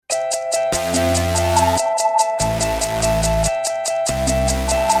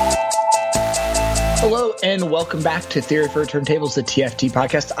and welcome back to Theory for Turntables, the TFT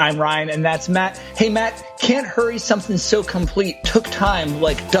podcast. I'm Ryan, and that's Matt. Hey, Matt, can't hurry something so complete took time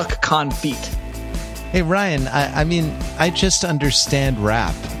like DuckCon feet. Hey, Ryan, I mean, I just understand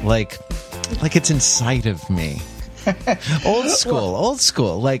rap like it's inside of me. Old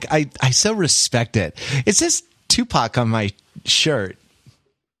school. Like, I so respect it. It says Tupac on my shirt.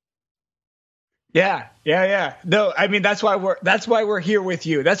 Yeah. No, I mean that's why we're here with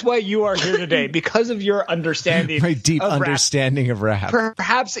you. That's why you are here today, because of your understanding, my deep understanding of rap.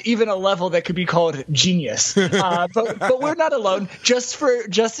 Perhaps even a level that could be called genius. But we're not alone.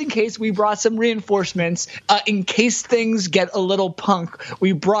 Just in case we brought some reinforcements, in case things get a little punk,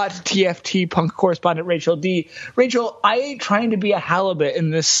 we brought TFT punk correspondent Rachel D. Rachel, I ain't trying to be a halibut in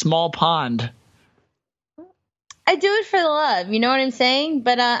this small pond. I do it for the love, you know what I'm saying?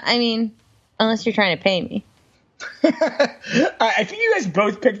 But I mean, unless you're trying to pay me. I think you guys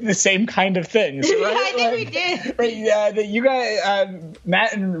both picked the same kind of things, right? Yeah, I think we did. Right, you guys,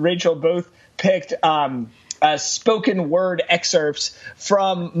 Matt and Rachel both picked spoken word excerpts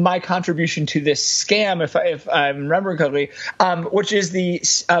from my contribution to this scam, if I'm remembering correctly, which is the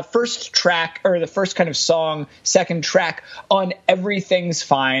first track, or the first kind of song, second track on Everything's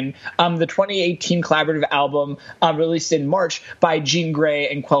Fine, the 2018 collaborative album released in March by Jean Grey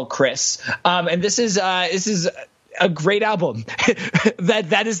and Quelle Chris. And this is a great album.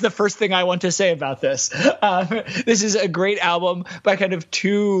 That is the first thing I want to say about this. This is a great album by kind of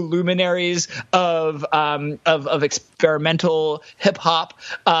two luminaries of experimental hip hop,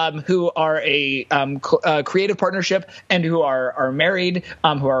 who are a creative partnership and who are married,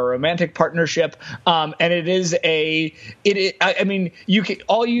 who are a romantic partnership. And I mean,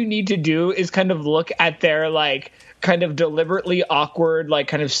 all you need to do is kind of look at their like kind of deliberately awkward, like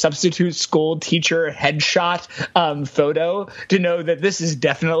kind of substitute school teacher headshot photo to know that this is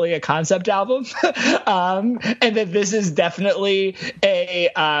definitely a concept album, and that this is definitely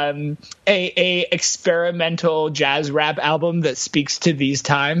a experimental jazz rap album that speaks to these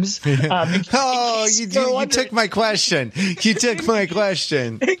times. You took my question. You took my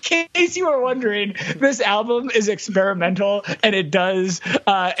question. In case you were wondering, this album is experimental, and it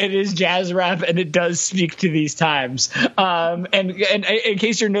is jazz rap, and it does speak to these times. And in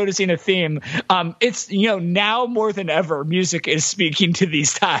case you're noticing a theme, it's, now more than ever, music is speaking to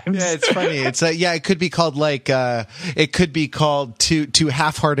these times. Yeah, it's funny. It's it could be called to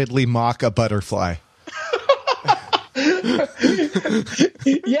half-heartedly mock a butterfly.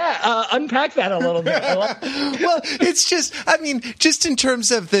 Yeah, unpack that a little bit. Well, it's just in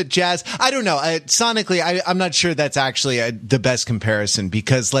terms of the jazz, I don't know. Sonically, I'm not sure that's actually the best comparison,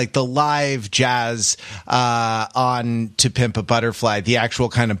 because like the live jazz on To Pimp a Butterfly, the actual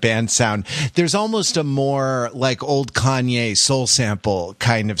kind of band sound, there's almost a more like old Kanye soul sample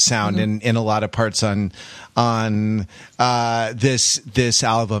kind of sound in a lot of parts on this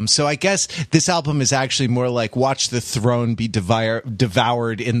album. So I guess this album is actually more like Watch the Throne be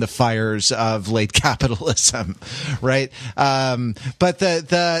devoured in the fires of late capitalism, right? But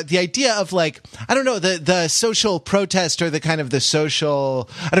the idea of like, I don't know, the social protest, or the kind of the social,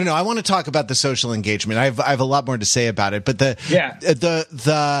 I don't know, I want to talk about the social engagement. I have a lot more to say about it, but the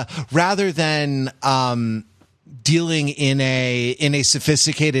rather than dealing in a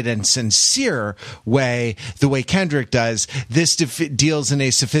sophisticated and sincere way, the way Kendrick does, this deals in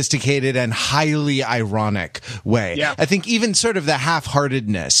a sophisticated and highly ironic way. Yeah. I think even sort of the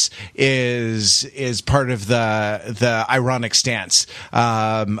half-heartedness is part of the ironic stance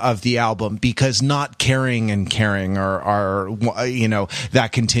of the album, because not caring and caring are that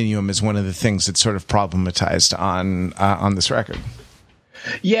continuum is one of the things that's sort of problematized on this record.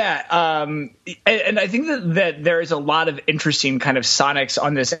 Yeah, and I think that there is a lot of interesting kind of sonics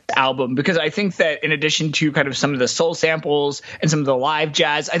on this album, because I think that in addition to kind of some of the soul samples and some of the live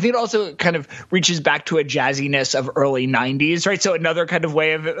jazz, I think it also kind of reaches back to a jazziness of early 90s, right? So another kind of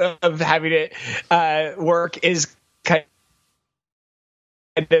way of having it work is kind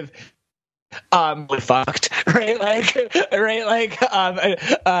of fucked, right?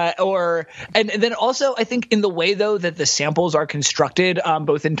 And then also I think in the way though that the samples are constructed,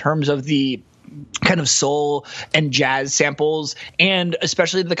 both in terms of the kind of soul and jazz samples, and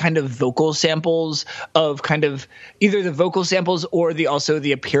especially the kind of vocal samples of kind of either the vocal samples or the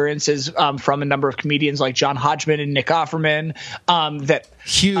appearances from a number of comedians like John Hodgman and Nick Offerman, that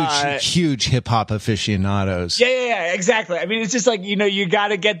huge hip hop aficionados. Yeah, exactly. I mean, it's just like, you got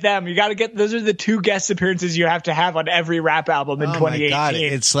to get them. You got to get, those are the two guest appearances you have to have on every rap album in 2018. My God,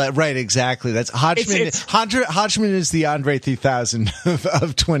 it's like, right, exactly. That's Hodgman. Hodgman is the Andre 3000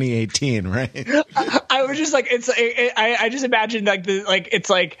 of 2018, right? I was just like, I just imagine like it's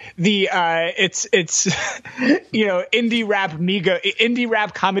indie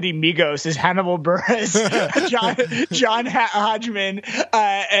rap comedy Migos is Hannibal Buress, John Hodgman,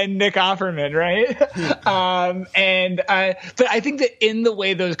 and Nick Offerman, right? But I think that in the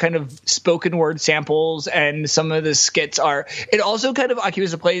way those kind of spoken word samples and some of the skits are, it also kind of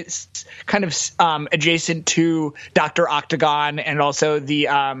occupies a place kind of adjacent to Dr. Octagon and also the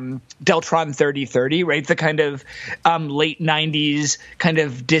Deltron 3030, right? The kind of late 90s kind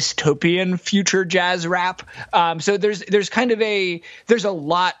of dystopian future jazz rap. So there's kind of there's a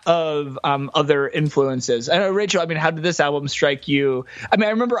lot of other influences. I know, Rachel, I mean, how did this album strike you? I mean,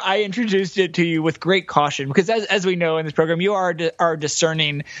 I remember I introduced it to you with great caution because as we know in this program, you are our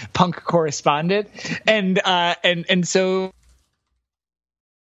discerning punk correspondent. And so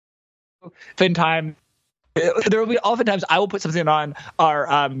time there will be oftentimes I will put something on our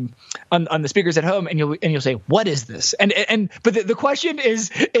on the speakers at home and you'll say, what is this? But the question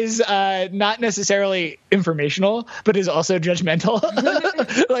is not necessarily informational, but is also judgmental.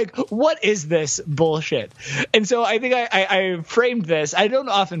 Like, what is this bullshit? And so I think I framed this. I don't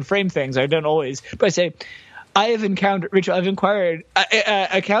often frame things. I don't always, but I say, I've encountered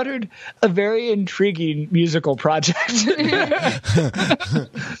a very intriguing musical project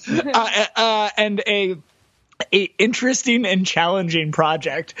and a interesting and challenging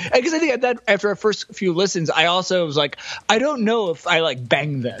project. Because I think that after our first few listens, I also was like, I don't know if I like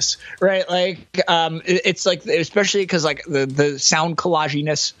bang this, right? Like, it's like, especially because like the sound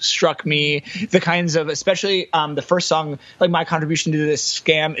collaginess struck me, the kinds of, especially the first song, like my contribution to this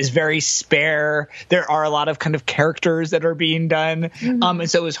scam is very spare. There are a lot of kind of characters that are being done. And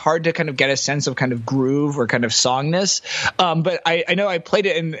so it was hard to kind of get a sense of kind of groove or kind of songness. But I know I played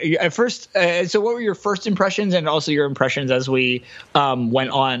it at first. So what were your first impressions and also your impressions as we went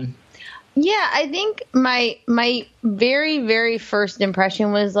on? Yeah, I think my very, very first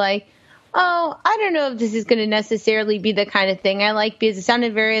impression was like, oh, I don't know if this is going to necessarily be the kind of thing I like, because it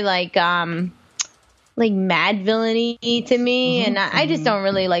sounded very like Mad Villainy to me, and I just don't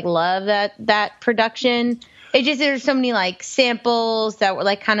really like love that production. It just, there's so many like samples that were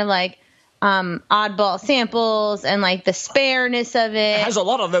like kind of like oddball samples and like the spareness of it. It has a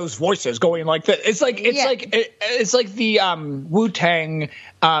lot of those voices going like that. It's like the Wu-Tang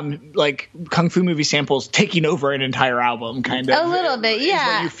like kung fu movie samples taking over an entire album, kind of. A little bit, yeah.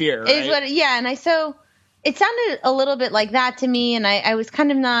 Is what you fear, right? And so it sounded a little bit like that to me, and I was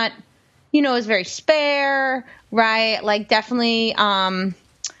kind of not, it was very spare, right? Like definitely, I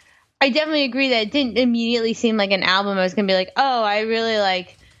definitely agree that it didn't immediately seem like an album I was going to be like, oh, I really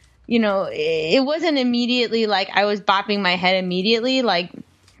like, it wasn't immediately like I was bopping my head immediately. Like,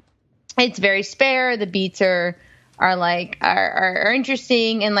 it's very spare. The beats are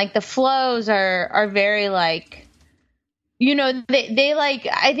interesting, and like the flows are very like, they like,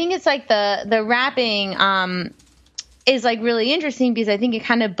 I think it's like the rapping is like really interesting because I think it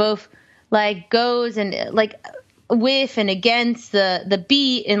kind of both like goes and like with and against the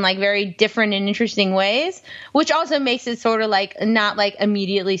beat in like very different and interesting ways, which also makes it sort of like not like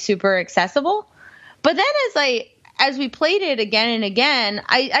immediately super accessible. But then as we played it again and again,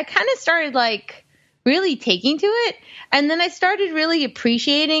 I kind of started like really taking to it. And then I started really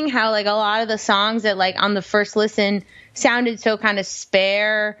appreciating how like a lot of the songs that like on the first listen sounded so kind of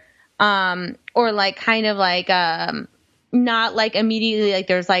spare, or like kind of like not like immediately like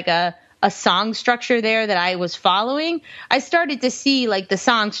there's like a song structure there that I was following. I started to see like the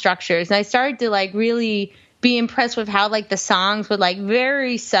song structures, and I started to like really be impressed with how like the songs would like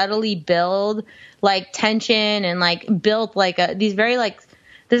very subtly build like tension and like build like these very like,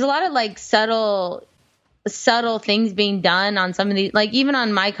 there's a lot of like subtle things being done on some of these, like even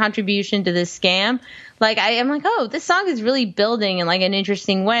on my contribution to this scam, like I am like, oh, this song is really building in like an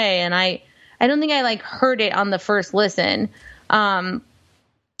interesting way. And I don't think I like heard it on the first listen.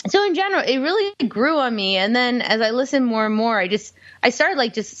 So in general, it really grew on me. And then as I listened more and more, I started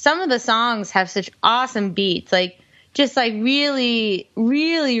like just some of the songs have such awesome beats, like just like really,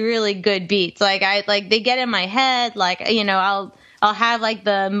 really, really good beats. Like they get in my head, like, I'll have like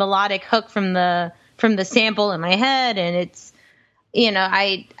the melodic hook from the sample in my head. And it's,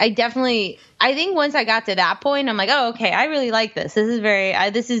 I think once I got to that point, I'm like, oh, okay, I really like this.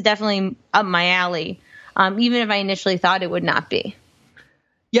 This is definitely up my alley. Even if I initially thought it would not be.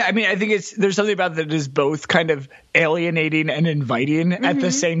 Yeah, I mean, I think there's something about that is both kind of alienating and inviting at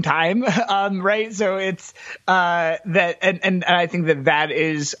the same time, right? So it's that, and I think that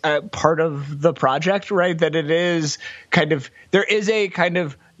is part of the project, right? That it is kind of, there is a kind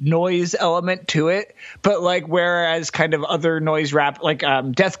of noise element to it, but like whereas kind of other noise rap like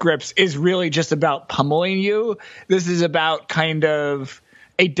Death Grips is really just about pummeling you, this is about kind of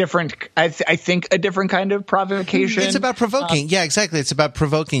a different, I think a different kind of provocation. It's about provoking. Yeah, exactly. It's about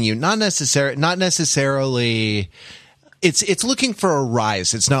provoking you. Not necessarily. It's looking for a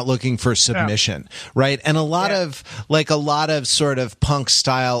rise. It's not looking for submission, right? And a lot of sort of punk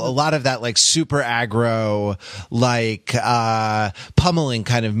style, a lot of that like super aggro, like pummeling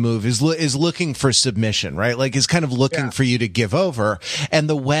kind of move is looking for submission, right? Like is kind of looking for you to give over. And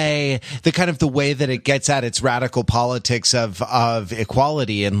the way that it gets at its radical politics of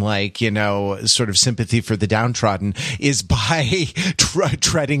equality and like, you know, sort of sympathy for the downtrodden is by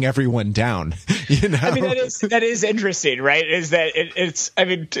treading everyone down. You know, I mean that is interesting. Right, is that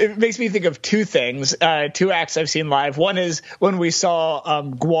it makes me think of two things, two acts I've seen live. One is when we saw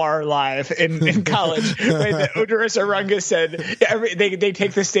Gwar live in college, right, that Oderus Urungus said they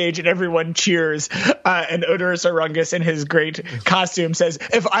take the stage and everyone cheers, and Oderus Urungus in his great costume says,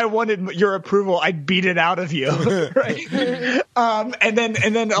 "If I wanted your approval, I'd beat it out of you." Right, and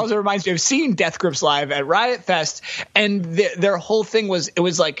then also reminds me of seeing Death Grips live at Riot Fest, and their whole thing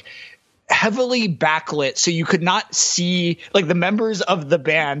was like heavily backlit, so you could not see, like, the members of the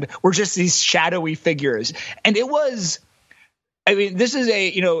band were just these shadowy figures. And it was, I mean, this is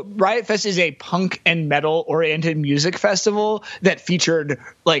Riot Fest is a punk and metal oriented music festival that featured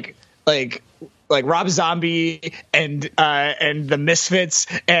like Rob Zombie and the Misfits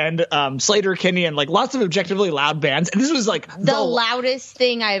and Slater Kinney and like lots of objectively loud bands. And this was like the loudest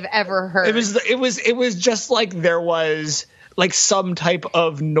thing I've ever heard. It was just like there was like some type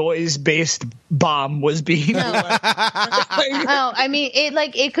of noise-based bomb was being. I mean,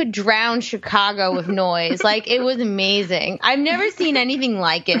 it could drown Chicago with noise. Like, it was amazing. I've never seen anything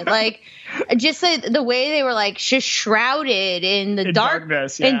like it. Like, just the way they were like just shrouded in the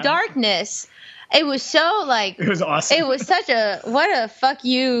darkness. In darkness. It was so like. It was awesome. It was such what a fuck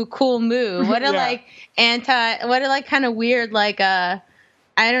you cool move. What a kind of weird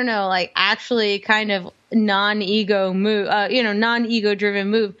I don't know, like actually kind of non-ego move, non-ego driven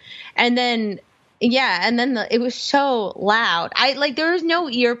move. And then, it was so loud. There was no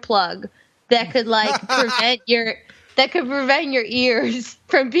earplug that could prevent your ears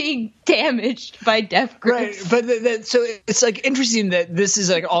from being damaged by Death Grips. Right, but so it's like interesting that this is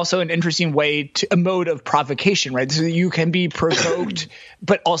like also an interesting way a mode of provocation, right? So you can be provoked,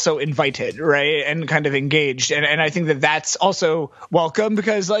 but also invited, right, and kind of engaged, and I think that that's also welcome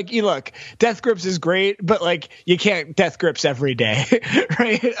because like you look, Death Grips is great, but like you can't Death Grips every day,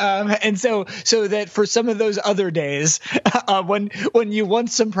 right? And so that for some of those other days, when you want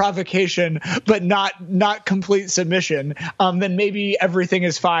some provocation but not complete submission, then maybe everything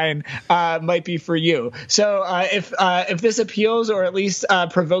is fine. Might be for you. So if this appeals or at least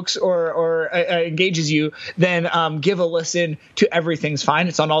provokes or engages you, then give a listen to Everything's Fine.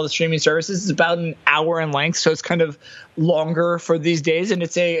 It's on all the streaming services. It's about an hour in length, so it's kind of longer for these days, and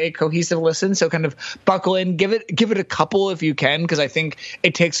it's a cohesive listen. So kind of buckle in, give it a couple if you can, because I think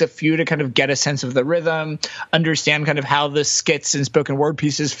it takes a few to kind of get a sense of the rhythm, understand kind of how the skits and spoken word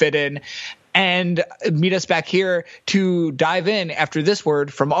pieces fit in. And meet us back here to dive in after this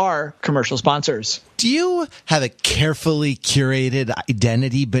word from our commercial sponsors. Do you have a carefully curated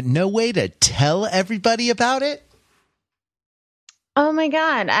identity but no way to tell everybody about it? Oh my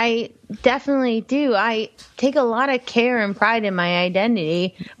God, I definitely do. I take a lot of care and pride in my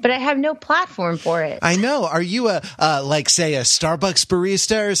identity, but I have no platform for it. I know. Are you say a Starbucks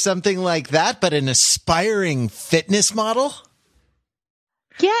barista or something like that, but an aspiring fitness model?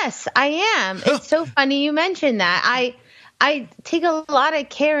 Yes, I am. It's so funny you mentioned that. I take a lot of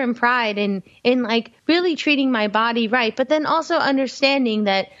care and pride in like really treating my body right, but then also understanding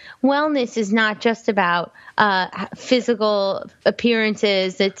that wellness is not just about physical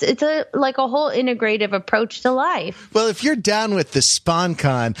appearances. It's a whole integrative approach to life. Well, if you're down with the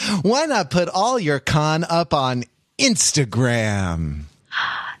SpawnCon, why not put all your con up on Instagram?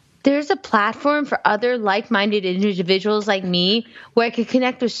 There's a platform for other like-minded individuals like me where I could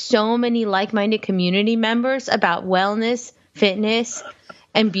connect with so many like-minded community members about wellness, fitness,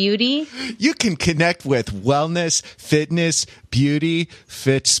 and beauty. You can connect with wellness, fitness, beauty,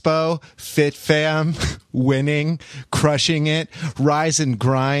 Fitspo, FitFam, winning, crushing it, rise and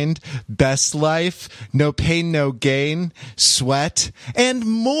grind, best life, no pain, no gain, sweat, and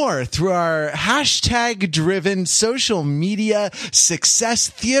more through our hashtag-driven social media success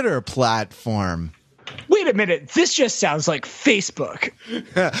theater platform. Wait a minute, this just sounds like Facebook.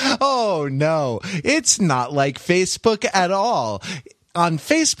 Oh, no, it's not like Facebook at all. on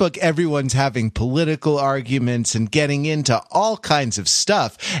Facebook, everyone's having political arguments and getting into all kinds of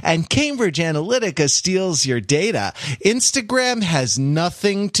stuff. And Cambridge Analytica steals your data. Instagram has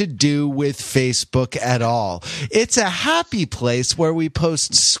nothing to do with Facebook at all. It's a happy place where we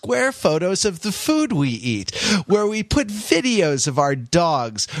post square photos of the food we eat, where we put videos of our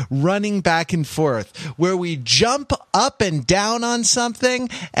dogs running back and forth, where we jump up and down on something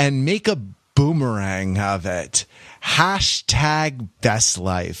and make a boomerang of it.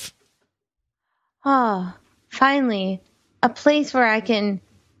 #BestLife. Oh, finally, a place where I can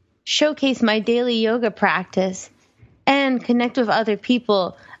showcase my daily yoga practice and connect with other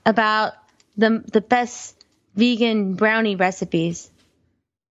people about the best vegan brownie recipes.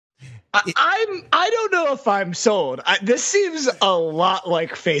 I don't know if I'm sold. This seems a lot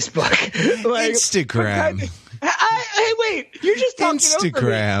like Facebook. Like, Instagram. Hey, wait! You're just talking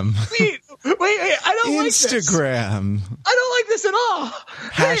Instagram. Over me. Wait! I don't like this. Instagram. I don't like this at all.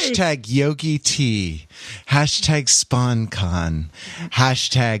 # Yogi Tea. #SpawnCon.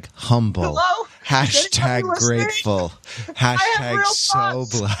 #humble. Hello? #grateful. #so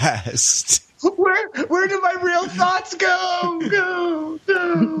blessed. Where do my real thoughts go? Go.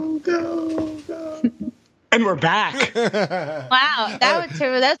 And we're back. Wow, that's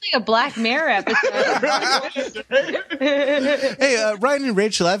like a Black Mirror episode. Hey, Ryan and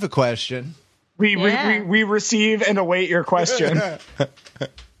Rachel, I have a question. We receive and await your question.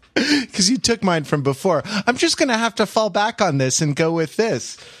 Because you took mine from before. I'm just going to have to fall back on this and go with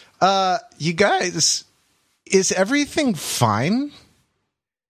this. You guys, is everything fine?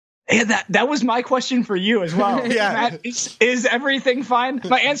 Yeah, that was my question for you as well. Yeah. Matt, is everything fine?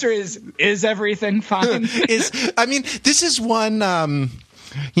 My answer is everything fine? This is one,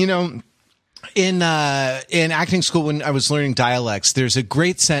 in acting school when I was learning dialects, there's a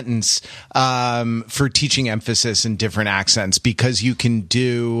great sentence for teaching emphasis in different accents, because you can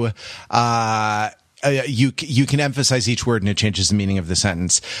do you can emphasize each word and it changes the meaning of the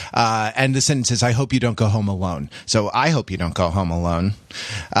sentence. And the sentence is, I hope you don't go home alone. So I hope you don't go home alone.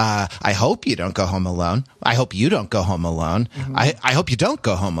 I hope you don't go home alone. I hope you don't go home alone. Mm-hmm. I hope you don't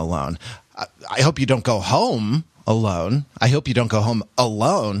go home alone. I hope you don't go home alone. I hope you don't go home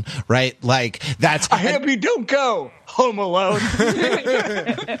alone, right? Like that's. I hope you don't go home alone.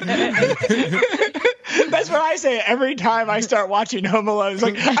 That's what I say every time I start watching Home Alone. It's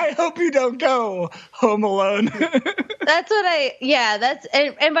like, I hope you don't go home alone. And by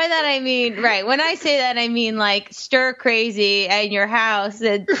that I mean, right. When I say that, I mean like stir crazy in your house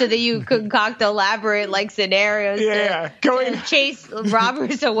so that you concoct elaborate like scenarios to chase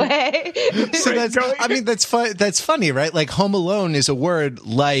robbers away. So that's fun. That's funny, right? Like Home Alone is a word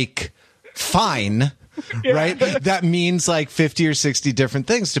like fine. Yeah. Right? That means like 50 or 60 different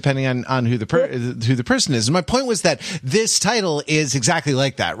things depending on who the person is. And my point was that this title is exactly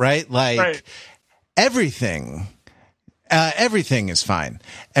like that, right? Like everything is fine.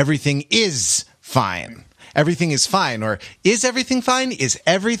 Everything is fine. Everything is fine. Or is everything fine? Is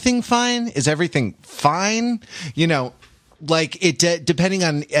everything fine? Is everything fine? You know, like it depending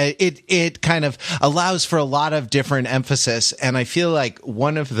on it kind of allows for a lot of different emphasis. And I feel like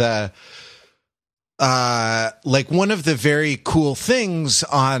one of the very cool things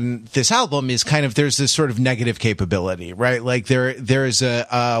on this album is kind of there's this sort of negative capability, right? Like there is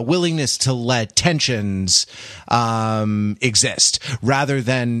a willingness to let tensions exist rather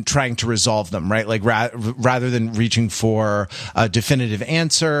than trying to resolve them, right? Like rather than reaching for a definitive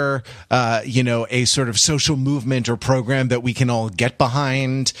answer, a sort of social movement or program that we can all get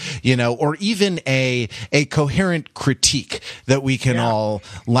behind, or even a coherent critique that we can all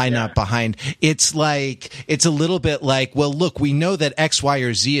line up behind. It's a little bit like, well, look, we know that X, Y,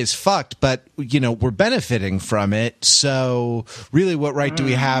 or Z is fucked, but we're benefiting from it. So really, what right do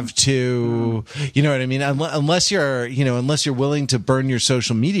we have to, you know what I mean? Unless you're willing to burn your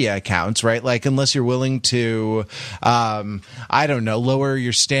social media accounts, right? Like, unless you're willing to, lower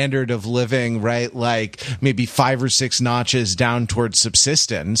your standard of living, right? Like maybe 5 or 6 notches down towards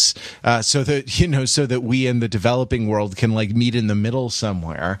subsistence, so that we in the developing world can like meet in the middle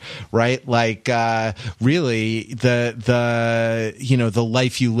somewhere, right? Like, really the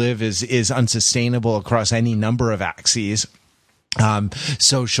life you live is unsustainable across any number of axes.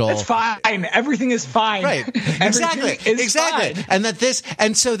 Social. It's fine. Everything is fine. Right. Exactly. Fine. And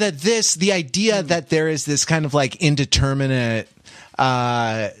the idea that there is this kind of like indeterminate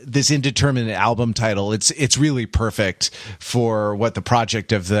album title, it's really perfect for what the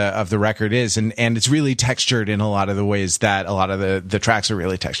project of the record is, and it's really textured in a lot of the ways that a lot of the tracks are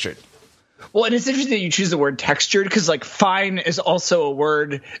really textured. Well, and it's interesting that you choose the word textured because, like, fine is also a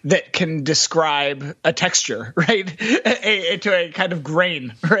word that can describe a texture, right? To a kind of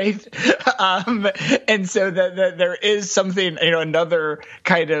grain, right? And so that there is something, another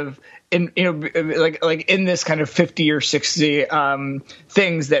kind of like in this kind of 50 or 60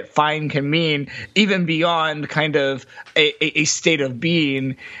 things that fine can mean, even beyond kind of a state of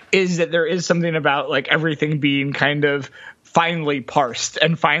being, is that there is something about like everything being kind of finely parsed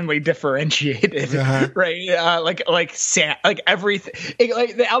and finely differentiated, right? Like sand, like everything.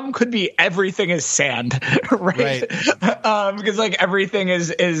 Like the album could be everything is sand, right? Because like everything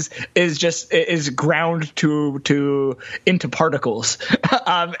is ground into particles,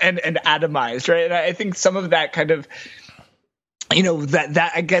 and atomized, right? And I think some of that kind of,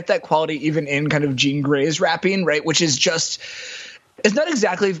 that I get that quality even in kind of Jean Grey's rapping, right? Which is just. It's not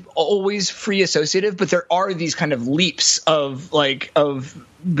exactly always free associative, but there are these kind of leaps of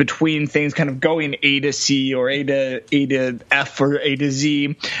between things kind of going A to C or A to F or A to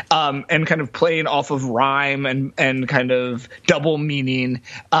Z, and kind of playing off of rhyme and kind of double meaning,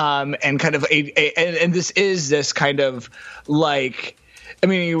 and kind of and this is this kind of like. I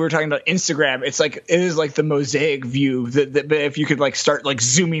mean, you were talking about Instagram. It is like the mosaic view that if you could like start like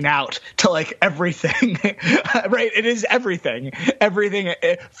zooming out to like everything, right? It is everything. Everything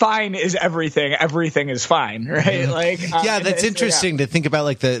fine is everything. Everything is fine, right? Like that's interesting to think about,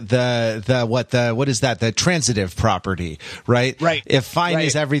 like what is that? The transitive property, right? Right. If fine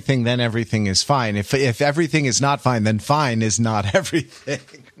is everything, then everything is fine. If everything is not fine, then fine is not everything.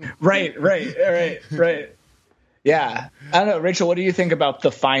 Right. Yeah. I don't know, Rachel, what do you think about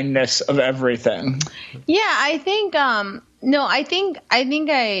the fineness of everything? Yeah, I think I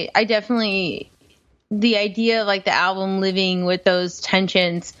definitely, the idea of like the album living with those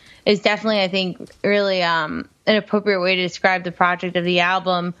tensions is definitely, I think, really an appropriate way to describe the project of the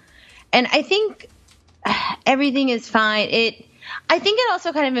album. And I think everything is fine. I think it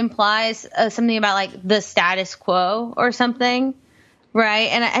also kind of implies something about like the status quo or something,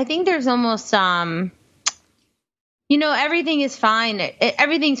 right? And I think there's almost everything is fine.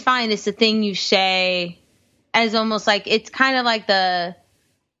 Everything's fine is the thing you say as almost like it's kind of like to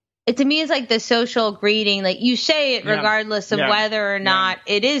me, it's like the social greeting. Like you say it regardless of whether or not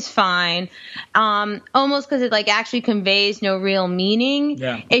it is fine. Almost because it like actually conveys no real meaning.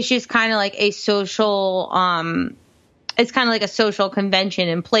 Yeah. It's just kind of like a social, it's kind of like a social convention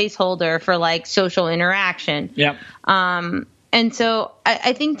and placeholder for like social interaction. Yeah. And so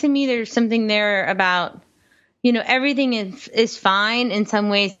I think to me, there's something there about, everything is fine in some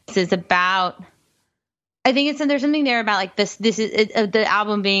ways is about, I think there's something there about like this is the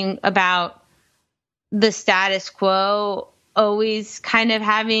album being about the status quo always kind of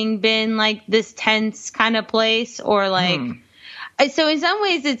having been like this tense kind of place or like, so in some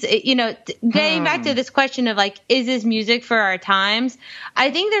ways it's, getting back to this question of like, is this music for our times? I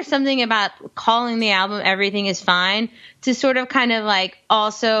think there's something about calling the album Everything is Fine to sort of kind of like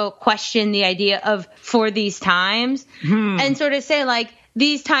also question the idea of for these times and sort of say like,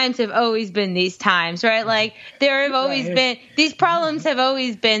 these times have always been these times, right? Like there have always been, these problems have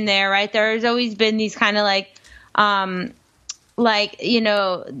always been there, right? There's always been these kind of like,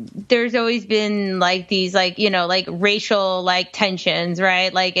 there's always been like these like, like racial like tensions,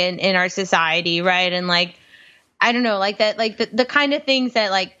 right? Like in our society, right? And like, I don't know, like that, like the kind of things that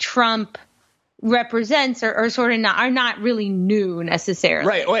like Trump represents are sort of are not really new necessarily.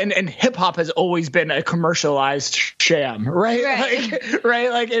 Right. And hip hop has always been a commercialized sham, right?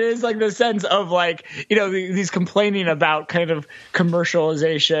 Like it is like the sense of like, these complaining about kind of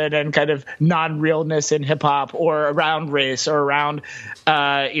commercialization and kind of non-realness in hip hop or around race or around,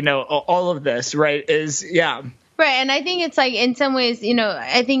 all of this, right? Right. And I think it's like in some ways,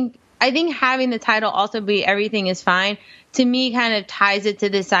 I think having the title also be Everything is Fine to me kind of ties it to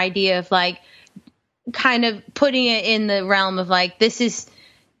this idea of like, kind of putting it in the realm of like this is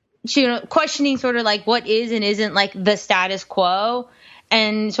questioning sort of like what is and isn't like the status quo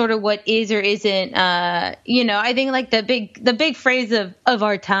and sort of what is or isn't I think like the big phrase of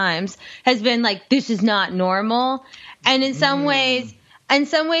our times has been like this is not normal, and in some ways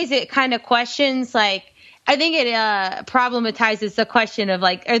it kind of questions like I think it problematizes the question of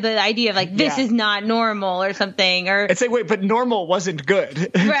like, or the idea of like, this is not normal or something, or it's like, wait, but normal wasn't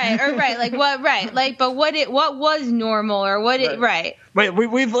good. Like what, like, but what was normal or what it, right. Wait,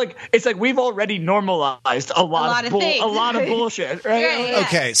 we've like, it's like we've already normalized a lot of bullshit, right?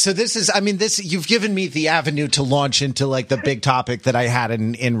 Okay, so this is, you've given me the avenue to launch into like the big topic that I had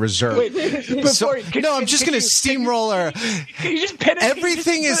in reserve. Wait, I'm just going to steamroller. Can you just pin it?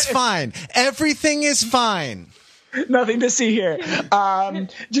 Everything is fine. Everything is fine. Nothing to see here.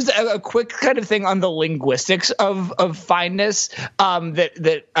 Just a quick kind of thing on the linguistics of fineness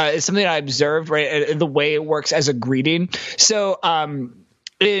that is something I observed, right? The way it works as a greeting. So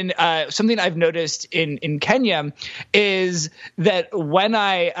in something I've noticed in Kenya is that when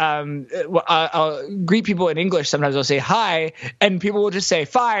I'll greet people in English, sometimes I'll say hi, and people will just say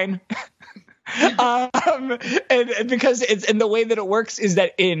fine. And because it's and the way that it works is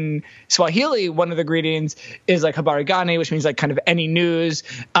that in Swahili, one of the greetings is like habari gani, which means like kind of any news.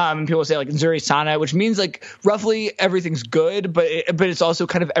 People say like nzuri sana, which means like roughly everything's good, but it's also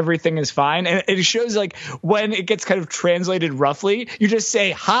kind of everything is fine. And it shows like when it gets kind of translated roughly, you just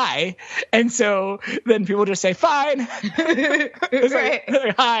say hi, and so then people just say fine. It's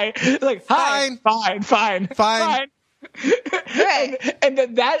like hi, it's like hi, fine. Right.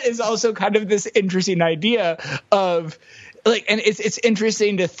 And that is also kind of this interesting idea of like, and it's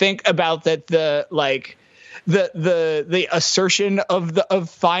interesting to think about that the assertion of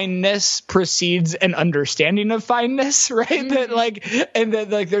fineness precedes an understanding of fineness, right? Mm-hmm. That like, and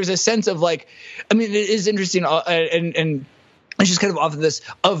that like there's a sense of like, I mean, it is interesting, and it's just kind of off of this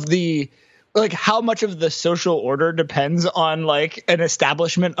of the. Like how much of the social order depends on like an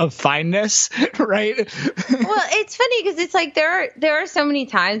establishment of fineness, right? Well, it's funny because it's like there are so many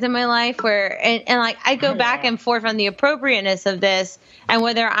times in my life where and like I go back and forth on the appropriateness of this and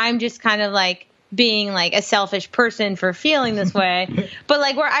whether I'm just kind of like being like a selfish person for feeling this way, but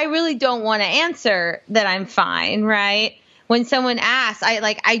like where I really don't want to answer that I'm fine, right? When someone asks,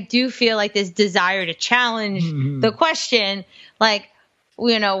 I do feel like this desire to challenge the question, like.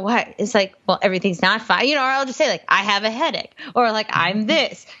 You know what? It's like, well, everything's not fine. You know, or I'll just say like, I have a headache, or like I'm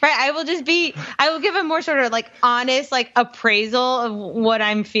this, right? I will give a more sort of like honest, like appraisal of what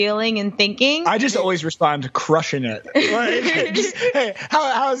I'm feeling and thinking. I just always respond to crushing it. Like, just, hey,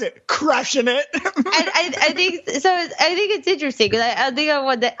 how is it? Crushing it. I think so. I think it's interesting because I think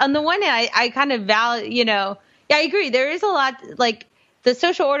on the one hand, I kind of value, you know, yeah, I agree. There is a lot like. The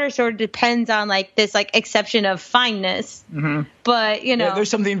social order sort of depends on like this like exception of fineness, but you know, there's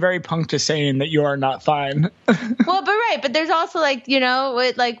something very punk to saying that you are not fine. Well, but there's also like you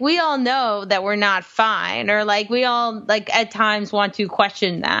know, like we all know that we're not fine, or like we all like at times want to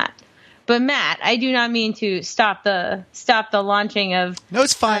question that. But Matt, I do not mean to stop the launching of. No,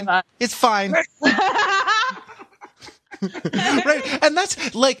 it's fine. It's fine. Right. And that's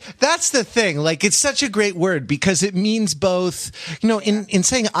the thing. Like, it's such a great word because it means both, you know, in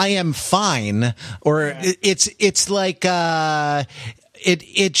saying I am fine, or it's like,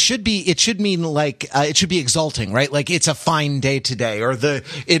 it should mean like it should be exalting, right? Like it's a fine day today, or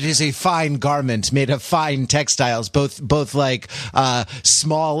it is a fine garment made of fine textiles, both like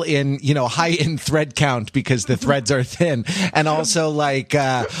small in, you know, high in thread count because the threads are thin, and also like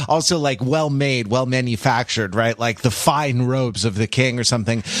well made, well manufactured, right? Like the fine robes of the king or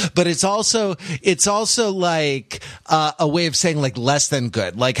something. But it's also like a way of saying like less than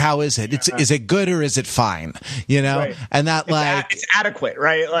good. Like how is it? Is it good or is it fine? You know, right. And that it's adequate,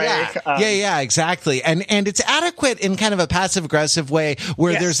 right? Like, yeah, exactly. And it's adequate in kind of a passive aggressive way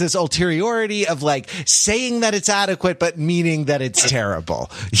where there's this ulteriority of like saying that it's adequate, but meaning that it's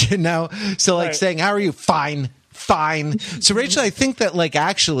terrible, you know? So like saying, how are you? Fine. So Rachel, I think that like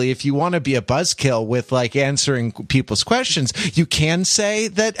actually if you want to be a buzzkill with like answering people's questions, you can say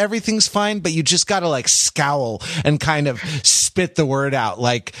that everything's fine, but you just got to like scowl and kind of spit the word out.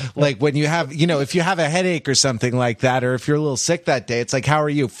 Like when you have, you know, if you have a headache or something like that, or if you're a little sick that day, it's like, how are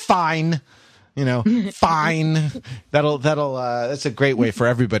you? Fine. You know, fine. That's a great way for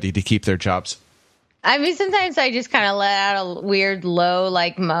everybody to keep their jobs. I mean, sometimes I just kind of let out a weird low,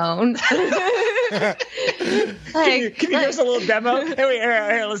 like moan. Can you give us a little demo? Hey, wait,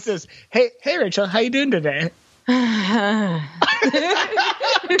 here, let's do this. Hey, Rachel, how you doing today? Oh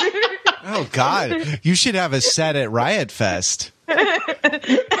God, you should have a set at Riot Fest.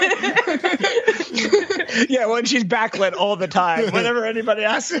 Yeah, when she's backlit all the time, whenever anybody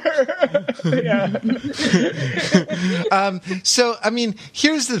asks her. Yeah. So, I mean,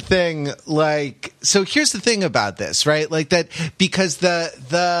 here's the thing. Here's the thing about this, right? Like that, because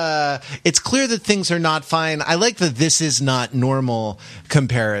it's clear that things are not fine. I like the "this is not normal"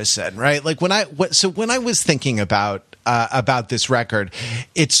 comparison, right? Like when I was thinking about this record,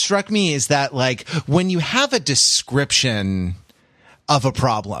 it struck me is that like when you have a description of a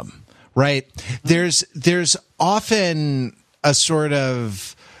problem, right? There's often a sort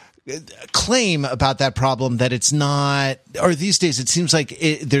of claim about that problem that it's not, or these days it seems like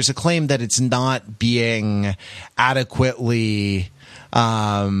there's a claim that it's not being adequately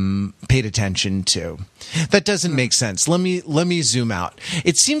paid attention to. That doesn't make sense. Let me zoom out.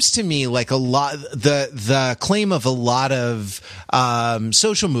 It seems to me like the claim of a lot of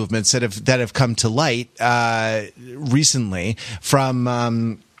social movements that have come to light recently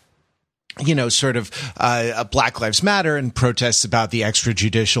from sort of Black Lives Matter and protests about the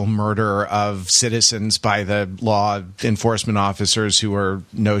extrajudicial murder of citizens by the law enforcement officers who are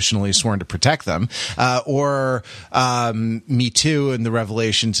notionally sworn to protect them, or Me Too and the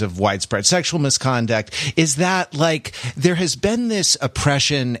revelations of widespread sexual misconduct, is that like there has been this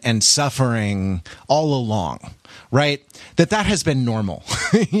oppression and suffering all along, right? That has been normal,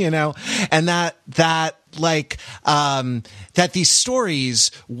 and that these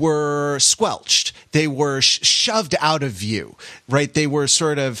stories were squelched. They were shoved out of view, right? They were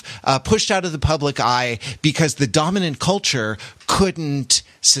sort of pushed out of the public eye because the dominant culture couldn't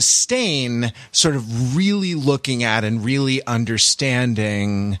sustain sort of really looking at and really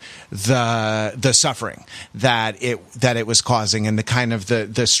understanding the suffering that it was causing, and the kind of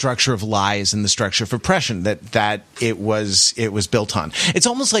the structure of lies and the structure of oppression that it was built on. It's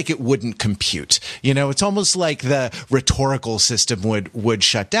almost like it wouldn't compute. It's almost like the rhetorical system would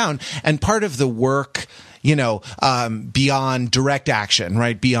shut down. And part of the work, beyond direct action,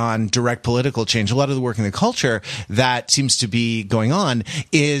 right? Beyond direct political change, a lot of the work in the culture that seems to be going on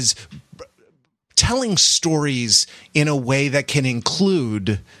is telling stories in a way that can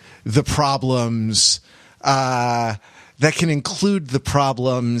include the problems, that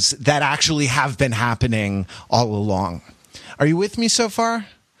actually have been happening all along. Are you with me so far?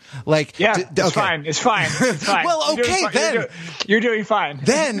 Like, yeah, it's fine. It's fine. Well, okay, then you're doing fine.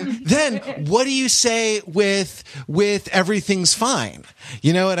 Then what do you say with everything's fine?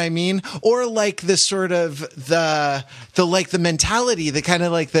 You know what I mean? Or like the sort of the mentality, the kind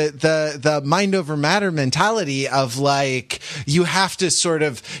of like the mind over matter mentality of like, you have to sort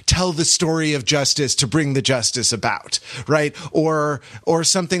of tell the story of justice to bring the justice about, right? Or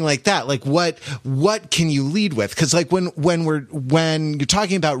something like that. Like what can you lead with? Cause like when you're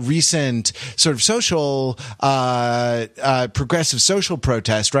talking about recent sort of social, progressive social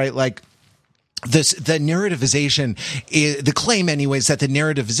protest, right? Like, the narrativization, the claim anyways, that the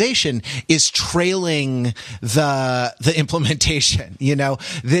narrativization is trailing the implementation.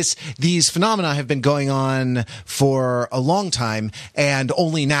 These phenomena have been going on for a long time, and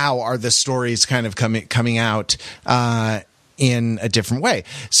only now are the stories kind of coming out, in a different way.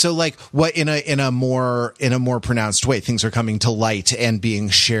 So like what in a more pronounced way, things are coming to light and being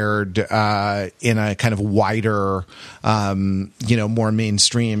shared in a kind of wider, more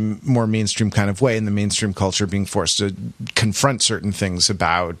mainstream kind of way, and the mainstream culture being forced to confront certain things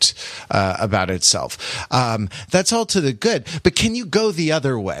about itself. That's all to the good. But can you go the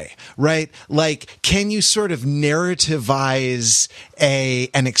other way, right? Like, can you sort of narrativize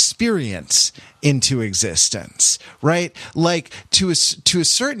an experience into existence, right? Like to a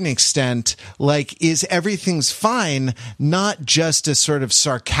certain extent, like, is everything's fine not just a sort of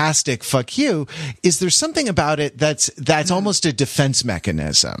sarcastic fuck you? Is there something about it that's almost a defense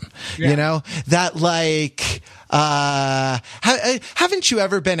mechanism? Yeah. That like, haven't you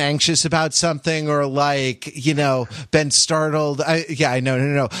ever been anxious about something, or like, been startled?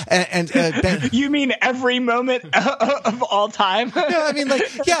 No. And Ben, you mean every moment of all time? No, I mean, like,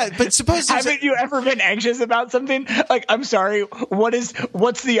 yeah, but suppose haven't you ever been anxious about something? Like, I'm sorry,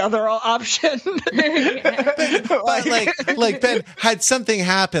 what's the other option? but like Ben had something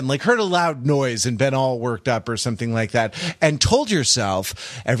happen, like heard a loud noise and been all worked up or something like that, and told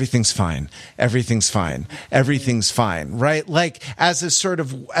yourself everything's fine, right? Like as a sort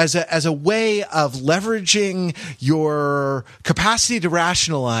of as a way of leveraging your capacity to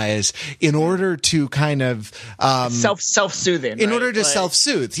rationalize in order to kind of self-soothing, in order to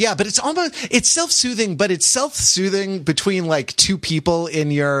self-soothe. Yeah, but it's self-soothing, but it's self-soothing between like two people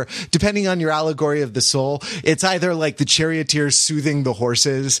depending on your allegory of the soul. It's either like the charioteer soothing the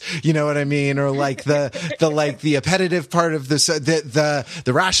horses, you know what I mean? Or like the appetitive part of the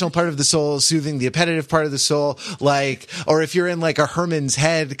rational part of the soul soothing the appetitive part of the soul. Like, or if you're in like a Herman's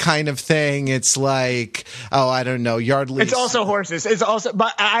head kind of thing, it's like, I don't know, Yardley. It's also horses. It's also,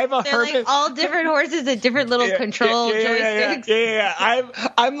 but I have a Herman. Like all different horses at different little control joysticks. Yeah.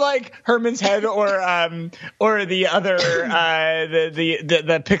 I'm like Herman's head or the other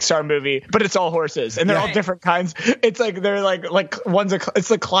the Pixar movie, but it's all horses and they're all different kinds. It's like they're like it's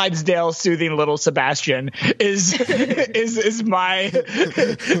the Clydesdale soothing little Sebastian is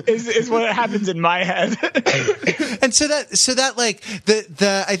what happens in my head. And so that like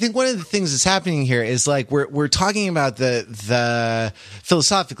the I think one of the things that's happening here is like we're talking about the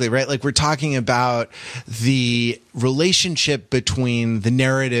philosophically, right? Like we're talking about the relationship between the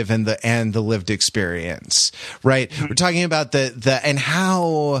narrative and the lived experience, right? Mm-hmm. We're talking about the and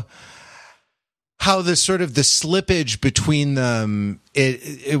how the sort of the slippage between them,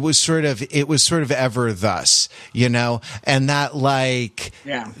 it was sort of ever thus, you know, and that like,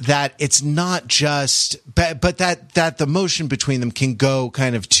 that it's not just, but that the motion between them can go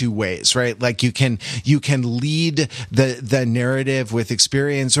kind of two ways, right? Like you can lead the narrative with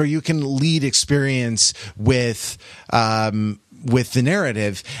experience, or you can lead experience with the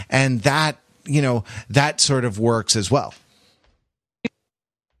narrative, and that, you know, that sort of works as well.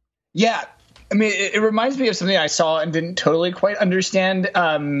 Yeah. I mean, it reminds me of something I saw and didn't totally quite understand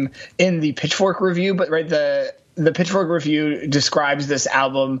in the Pitchfork review, but right, the Pitchfork review describes this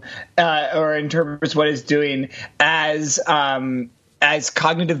album or interprets what it's doing as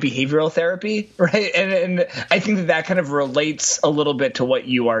cognitive behavioral therapy, right? And I think that kind of relates a little bit to what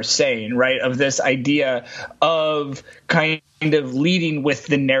you are saying, right? Of this idea of kind of leading with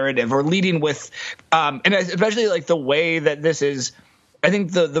the narrative, or leading with, and especially like the way that this is. I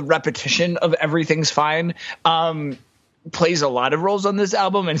think the repetition of Everything's Fine plays a lot of roles on this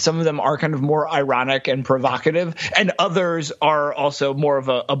album, and some of them are kind of more ironic and provocative, and others are also more of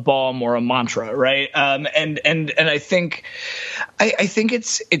a balm or a mantra, right? And I think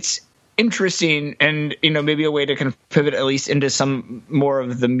it's interesting, and you know, maybe a way to kind of pivot at least into some more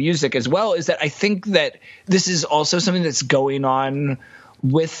of the music as well, is that I think that this is also something that's going on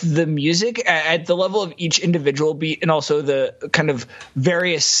with the music at the level of each individual beat, and also the kind of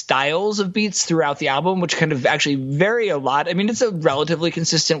various styles of beats throughout the album, which kind of actually vary a lot. I mean, it's a relatively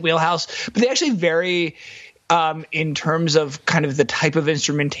consistent wheelhouse, but they actually vary in terms of kind of the type of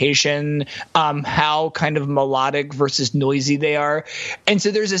instrumentation, how kind of melodic versus noisy they are. And so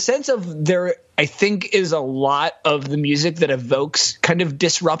there's a sense of there, I think, is a lot of the music that evokes kind of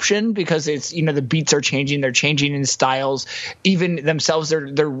disruption, because it's, you know, the beats are changing, they're changing in styles, even themselves,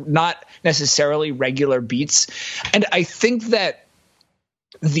 they're not necessarily regular beats. And I think that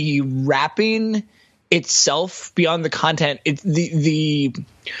the rapping itself, beyond the content, it's the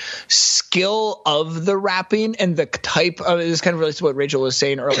skill of the rapping and the type of, this kind of relates to what Rachel was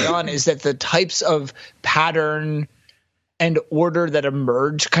saying early on, is that the types of pattern and order that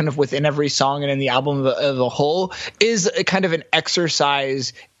emerge kind of within every song and in the album of a whole is a kind of an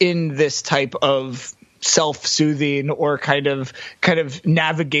exercise in this type of self-soothing or kind of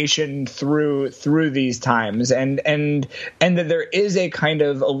navigation through these times, and that there is a kind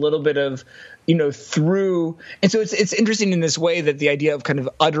of a little bit of, you know, through, and so it's interesting in this way that the idea of kind of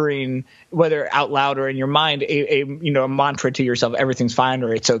uttering, whether out loud or in your mind, a you know, a mantra to yourself, everything's fine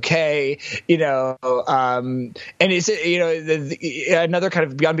or it's okay, you know, and it's, you know, another kind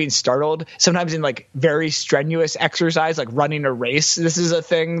of beyond being startled, sometimes in like very strenuous exercise, like running a race. This is a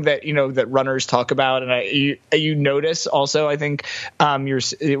thing that, you know, that runners talk about, and you notice also, I think,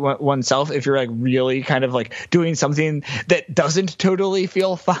 oneself, if you're like really kind of like doing something that doesn't totally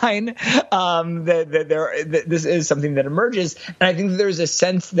feel fine. That this is something that emerges, and I think there's a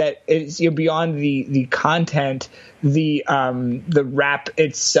sense that it's, you know, beyond the content, the rap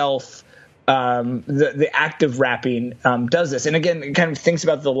itself, the act of rapping does this. And again, it kind of thinks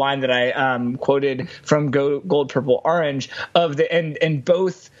about the line that I quoted from Gold, Purple, Orange of the and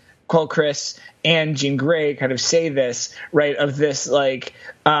both Quelle Chris and Jean Grey kind of say this, right, of this like.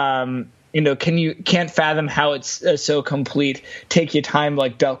 You know, can't fathom how it's so complete. Take your time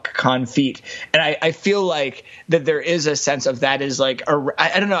like duck confit. And I feel like that there is a sense of that is like,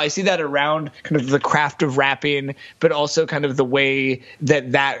 I don't know, I see that around kind of the craft of rapping, but also kind of the way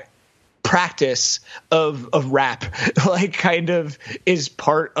that practice of rap like kind of is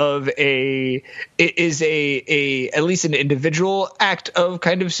part of at least an individual act of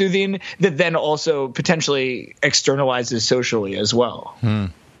kind of soothing that then also potentially externalizes socially as well.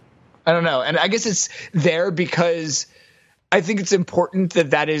 I don't know. And I guess it's there because I think it's important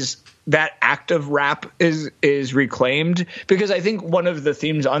that act of rap is reclaimed, because I think one of the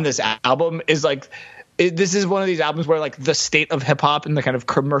themes on this album is like, this is one of these albums where like the state of hip hop and the kind of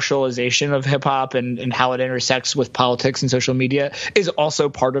commercialization of hip hop and how it intersects with politics and social media is also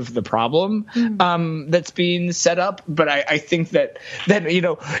part of the problem that's being set up. But I think that you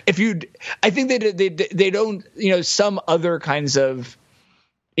know, I think they don't, you know, some other kinds of,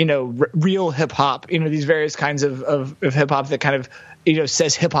 you know, real hip hop, you know, these various kinds of hip hop that kind of, you know,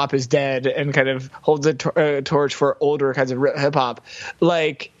 says hip hop is dead and kind of holds a torch for older kinds of hip hop.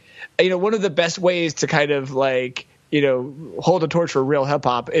 Like, you know, one of the best ways to kind of like hold a torch for real hip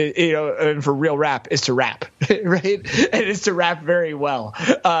hop, and for real rap is to rap, right? And it's to rap very well,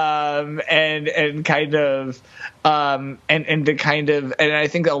 and I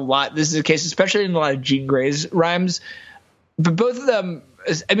think a lot. This is the case, especially in a lot of Jean Grey's rhymes. But both of them,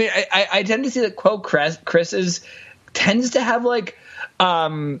 I mean, I tend to see that Quelle Chris's tends to have like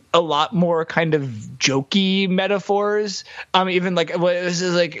a lot more kind of jokey metaphors. Even like this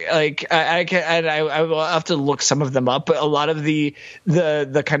is like I will have to look some of them up, but a lot of the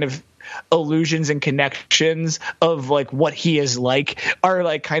kind of allusions and connections of like what he is like are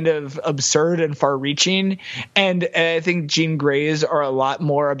like kind of absurd and far reaching. And I think Jean Grey's are a lot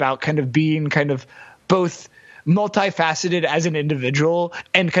more about kind of being kind of both multifaceted as an individual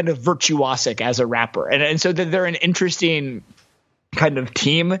and kind of virtuosic as a rapper. And so that they're an interesting kind of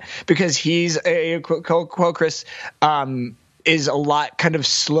team, because he's Quelle Chris is a lot kind of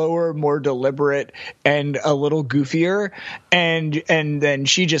slower, more deliberate, and a little goofier, and then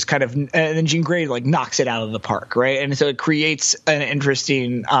she just kind of, and then Jean Grey like knocks it out of the park, right? And so it creates an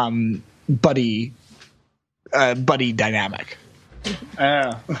interesting buddy dynamic.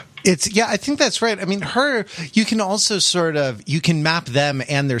 I think that's right. I mean, you can also you can map them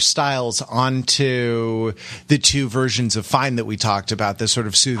and their styles onto the two versions of Fine that we talked about, the sort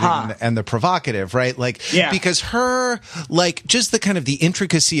of soothing and the provocative, right? Like, because just the kind of the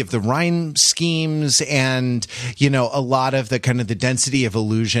intricacy of the rhyme schemes and, a lot of the kind of the density of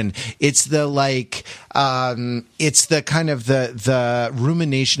illusion. It's the it's the kind of the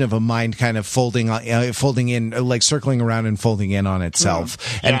rumination of a mind kind of folding in, like circling around and folding in on itself,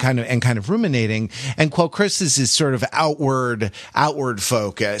 and kind of ruminating. And Quelle Chris's is sort of outward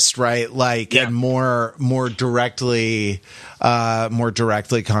focused, right? Like, and more directly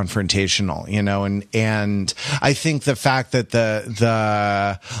confrontational, and I think the fact that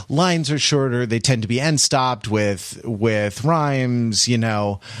the lines are shorter, they tend to be end stopped with rhymes,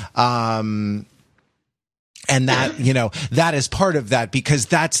 and that, that is part of that, because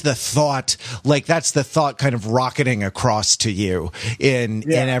that's the thought kind of rocketing across to you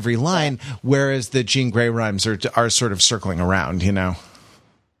in every line, whereas the Jean Grey rhymes are sort of circling around,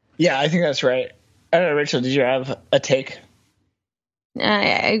 Yeah, I think that's right. I don't know, Rachel, did you have a take?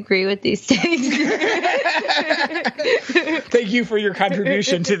 I agree with these takes. Thank you for your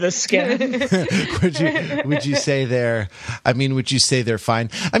contribution to this scam. Would you say they're fine?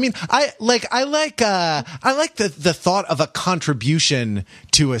 I mean, I like the thought of a contribution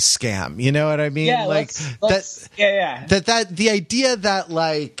to a scam. You know what I mean? Yeah, the idea that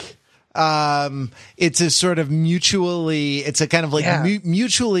like, it's a sort of mutually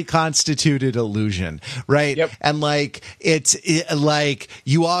constituted illusion, right? Yep. And like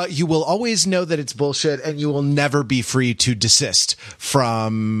you will always know that it's bullshit, and you will never be free to desist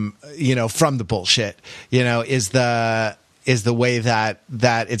from the bullshit, is the way that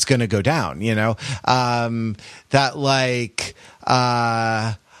it's going to go down, that like,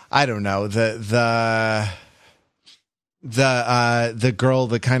 I don't know, the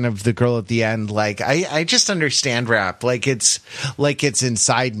girl at the end, like I just understand rap, like it's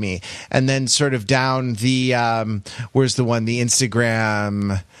inside me. And then sort of down the where's the one, the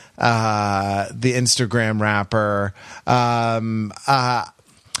Instagram rapper,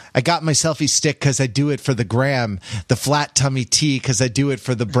 I got my selfie stick because I do it for the gram, the flat tummy tea because I do it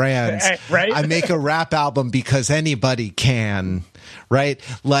for the brands. Right? I make a rap album because anybody can. Right?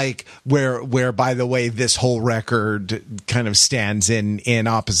 Like where, by the way, this whole record kind of stands in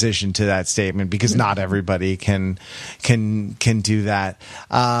opposition to that statement, because not everybody can do that.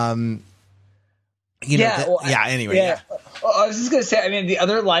 Anyway. Well, I was just going to say, I mean, the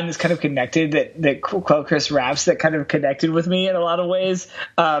other line that's kind of connected that Quelle Chris raps that kind of connected with me in a lot of ways,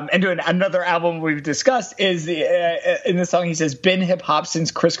 and to another album we've discussed, is in the song he says, "Been hip hop since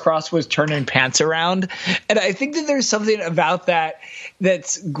Crisscross was turning pants around." And I think that there's something about that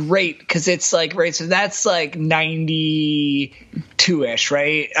that's great, because it's like, right, so that's like 92-ish,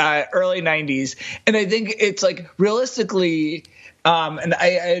 right? Early 90s. And I think it's like realistically, and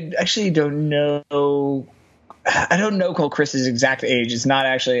I actually don't know. I don't know Quelle Chris's exact age. It's not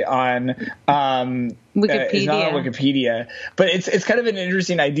actually on Wikipedia. It's not on Wikipedia, but it's kind of an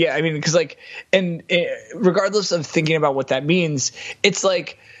interesting idea. I mean, because like, and regardless of thinking about what that means, it's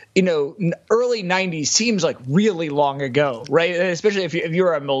like, early 90s seems like really long ago, right? Especially if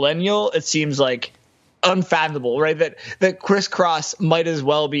you're a millennial, it seems like unfathomable, right? That Chris Cross might as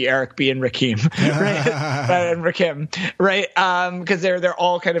well be Eric B. and Rakim, right? And Rakim, right? Because they're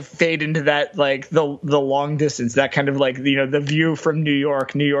all kind of fade into that, like the long distance, that kind of like, you know, the view from New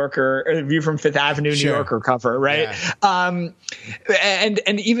Yorker, or the view from Fifth Avenue, New Yorker cover, right? Yeah.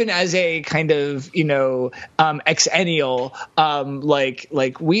 And even as a kind of, you know, exennial,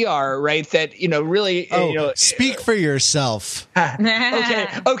 like we are, right? That, you know, really, you know, speak for yourself.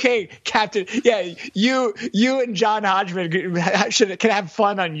 Okay, Captain. Yeah, you and John Hodgman can have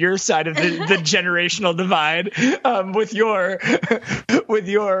fun on your side of the generational divide, with your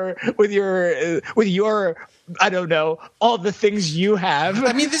I don't know, all the things you have.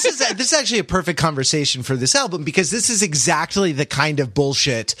 I mean, this is actually a perfect conversation for this album, because this is exactly the kind of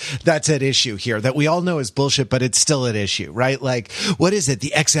bullshit that's at issue here, that we all know is bullshit, but it's still at issue, right? Like, what is it?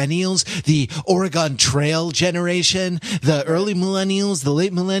 The Xennials, the Oregon Trail generation, the early millennials, the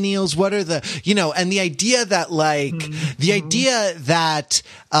late millennials? What are the, you know, and the idea that like,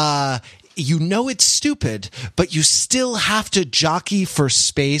 you know it's stupid, but you still have to jockey for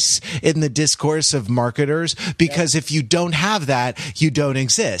space in the discourse of marketers, because if you don't have that, you don't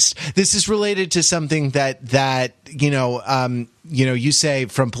exist. This is related to something that you say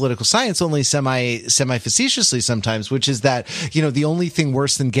from political science only semi facetiously sometimes, which is that, you know, the only thing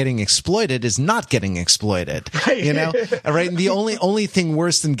worse than getting exploited is not getting exploited, right. You know, right? And the only thing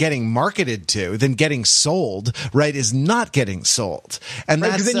worse than getting marketed to, than getting sold, right, is not getting sold. And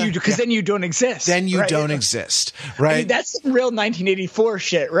right, that's because then you don't exist. Then you don't exist, right? I mean, that's real 1984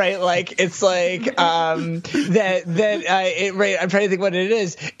 shit, right? Like, it's like right. I'm trying to think what it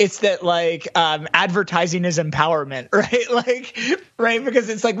is. It's that like advertising is empowerment, right? Like, right, because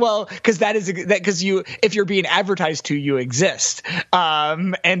it's like, well, because if you're being advertised to, you exist,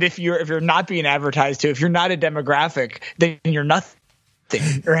 and if you're not being advertised to, if you're not a demographic, then you're nothing,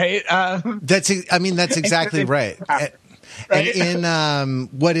 right? That's exactly right. Right. And in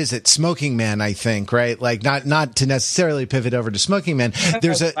what is it, Smoking Man, I think, right? Like not to necessarily pivot over to Smoking Man.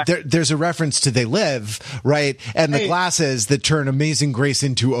 There's a reference to They Live, right? And the glasses that turn Amazing Grace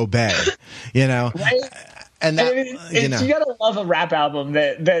into Obey, you know. Right. And that, you gotta love a rap album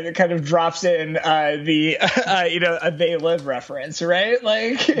that kind of drops in a They Live reference, right?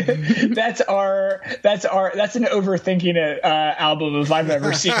 Like that's an overthinking it album if I've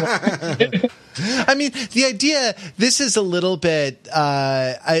ever seen one. I mean, the idea, this is a little bit,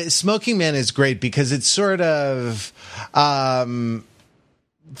 Smoking Man is great because it's sort of,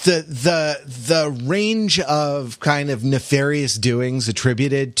 the range of kind of nefarious doings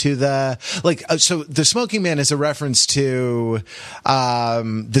attributed to so the Smoking Man is a reference to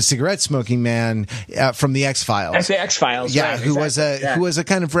the cigarette smoking man from the X-Files. I say X-Files, yeah, right, who was a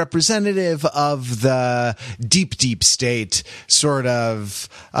kind of representative of the deep state sort of.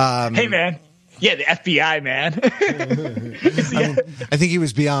 Hey man. Yeah, the FBI, man. I think he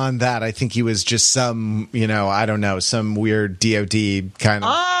was beyond that. I think he was just some, I don't know, some weird DOD kind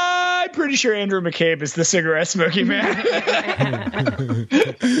of. I'm pretty sure Andrew McCabe is the cigarette smoking man.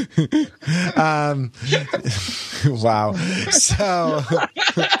 Wow. So.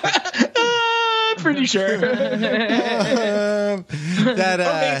 Pretty sure that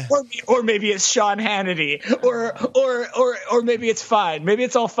or maybe it's Sean Hannity, or maybe it's fine. Maybe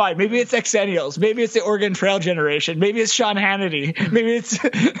it's all fine. Maybe it's Xennials. Maybe it's the Oregon Trail generation. Maybe it's Sean Hannity. Maybe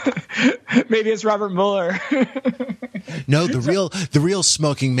it's Robert Mueller. No, the real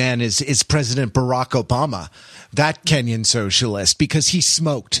smoking man is President Barack Obama. That Kenyan socialist, because he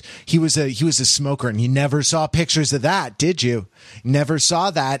smoked. He was a smoker, and you never saw pictures of that, did you? Never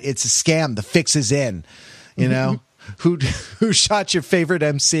saw that. It's a scam. The fix is in. You know? Who shot your favorite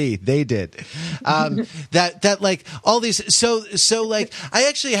MC? They did. That like all these. So like I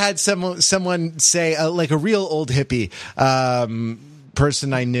actually had someone say like a real old hippie.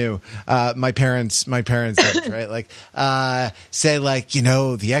 Person I knew, my parents, right? Like, say like,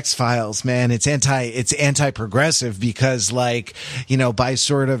 the X-Files, man, it's anti-progressive because like, by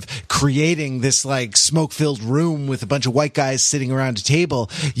sort of creating this like smoke-filled room with a bunch of white guys sitting around a table,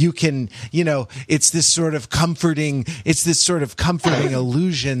 you can, it's this sort of comforting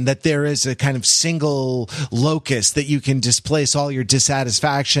illusion that there is a kind of single locus that you can displace all your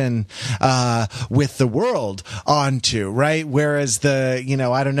dissatisfaction, with the world onto, right? Whereas the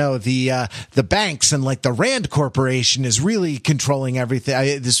I don't know, the banks and like the Rand Corporation is really controlling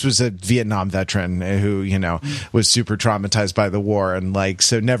everything. This was a Vietnam veteran who, was super traumatized by the war, and like,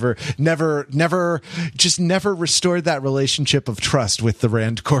 so never restored that relationship of trust with the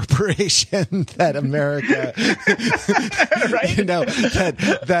Rand Corporation that America, right?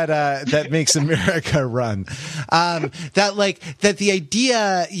 that makes America run.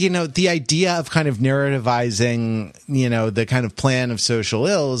 The idea of kind of narrativizing, the kind of plan of social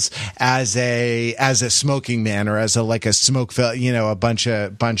ills as a smoking man, or as a smoke, a bunch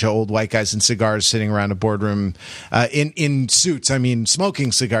of old white guys in cigars sitting around a boardroom, in suits. I mean,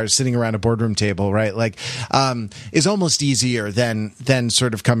 smoking cigars sitting around a boardroom table, right? Like, is almost easier than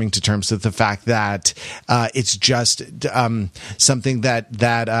sort of coming to terms with the fact that, it's just, something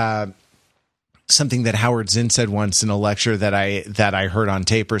that Howard Zinn said once in a lecture that I heard on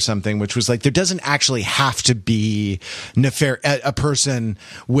tape or something, which was like, there doesn't actually have to be a person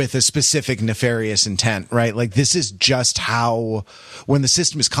with a specific nefarious intent, right? Like, this is just how, when the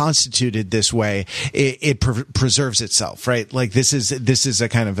system is constituted this way, it preserves itself, right? Like, this is a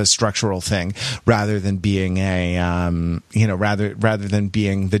kind of a structural thing rather than being rather than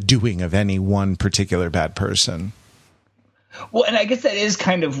being the doing of any one particular bad person. Well, and I guess that is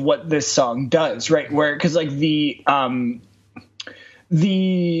kind of what this song does, right? Because like the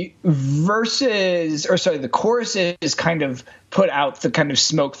choruses kind of put out the kind of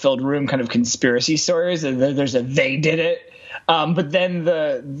smoke-filled room kind of conspiracy stories. There's a "they did it." But then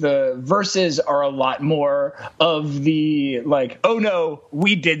the verses are a lot more of the like, oh no,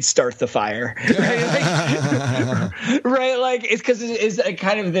 we did start the fire, right? Right? Like, it's because it's a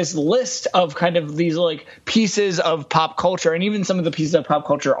kind of this list of kind of these like pieces of pop culture, and even some of the pieces of pop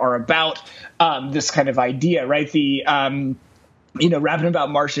culture are about this kind of idea, right? The rapping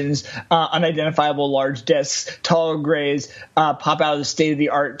about Martians, unidentifiable large discs, tall grays, pop out of the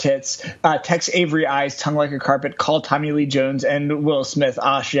state-of-the-art tits, Tex Avery eyes, tongue like a carpet, call Tommy Lee Jones and Will Smith,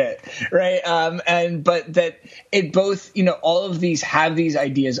 shit, right? But that it both, all of these have these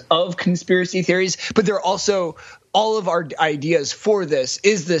ideas of conspiracy theories, but they're also, all of our ideas for this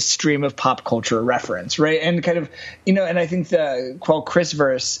is this stream of pop culture reference, right? And kind of, and I think the Chris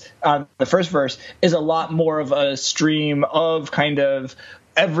verse, the first verse, is a lot more of a stream of kind of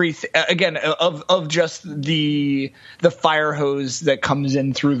everything, again, of just the fire hose that comes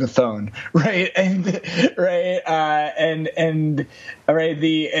in through the phone, right? And right, and I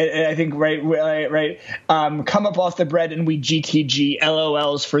think right, come up off the bread and we GTG,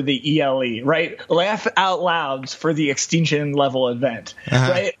 LOLs for the ELE, right? Laugh out louds for the extinction level event,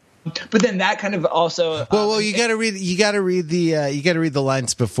 right? But then that kind of also you got to read the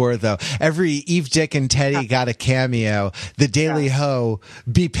lines before, though. Every Eve, Dick, and Teddy got a cameo. The Daily Ho,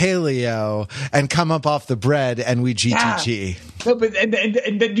 be paleo, and come up off the bread, and we GTG. No, but and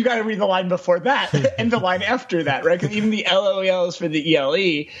then you got to read the line before that and the line after that, right? Because even the LOLs for the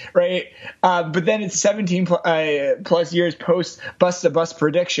ELE, right? But then it's 17 plus years post Busta Bust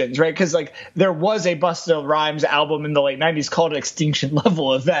predictions, right? Because like there was a Busta Rhymes album in the late 90s called Extinction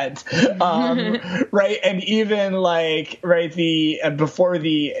Level Event. Right, and even like before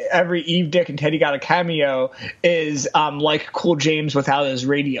every Eve, Dick, and Teddy got a cameo is like Cool James without his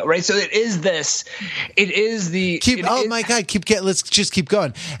radio, right? So let's just keep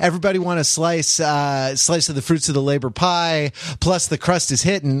going. Everybody want a slice of the fruits of the labor pie, plus the crust is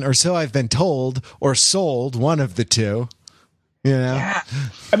hidden, or so I've been told, or sold, one of the two. Yeah.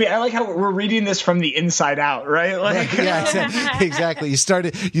 I mean, I like how we're reading this from the inside out, right? Like, yeah, exactly. You start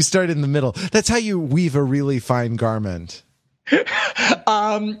in the middle. That's how you weave a really fine garment.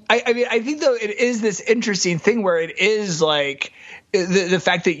 I mean, I think though it is this interesting thing where it is like the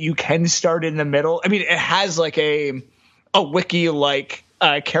fact that you can start in the middle. I mean, it has like a wiki like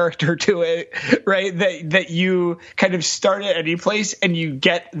character to it, right? That you kind of start at any place and you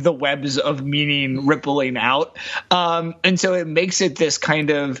get the webs of meaning rippling out. And so it makes it this kind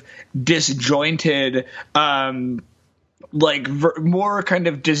of disjointed, more kind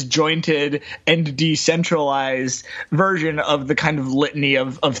of disjointed and decentralized version of the kind of litany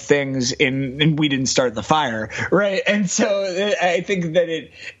of things in We Didn't Start the Fire, right? And so I think that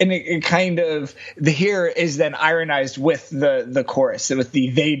it kind of here is then ironized with the chorus, with the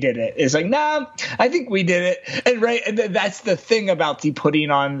 "they did it." It's like, nah, I think we did it, and that's the thing about the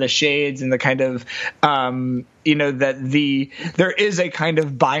putting on the shades and the kind of that there is a kind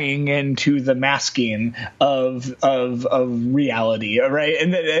of buying into the masking of reality, right?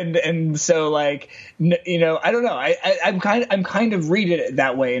 And so like, I don't know. I'm kind of reading it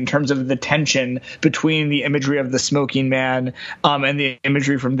that way in terms of the tension between the imagery of the smoking man and the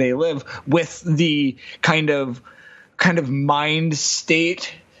imagery from They Live with the kind of kind of mind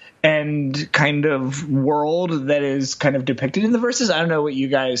state and kind of world that is kind of depicted in the verses. I don't know what you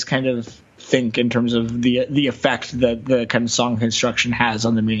guys kind of think in terms of the effect that the kind of song construction has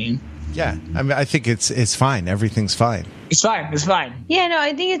on the meaning. Yeah, I mean, I think it's fine. Everything's fine. It's fine. It's fine. Yeah, no,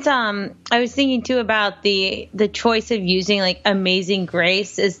 I think it's I was thinking too about the choice of using like "Amazing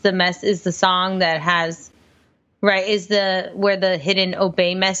Grace" is the song that has is where the hidden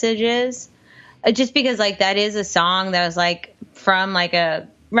obey message is. Just because like that is a song that was like from like a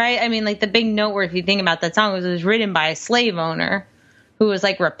I mean, like the big noteworthy thing about that song was it was written by a slave owner who was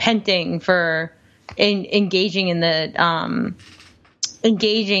like repenting for engaging in the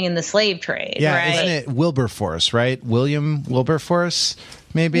slave trade. Yeah, right? Isn't it Wilberforce, right? William Wilberforce,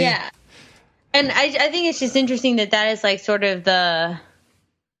 maybe? Yeah. And I think it's just interesting that is like sort of I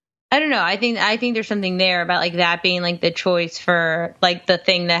don't know. I think there's something there about like that being like the choice for like the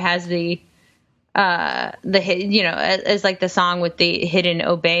thing that has the as like the song with the hidden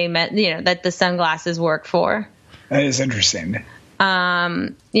obey, that the sunglasses work for. That is interesting.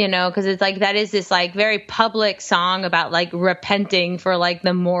 Because it's like that is this like very public song about like repenting for like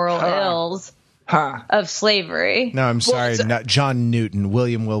the moral ills of slavery. No, I'm sorry, not John Newton.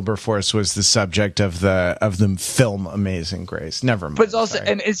 William Wilberforce was the subject of the film Amazing Grace. Never mind. But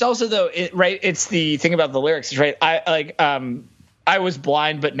it's also though, it's the thing about the lyrics, right? I was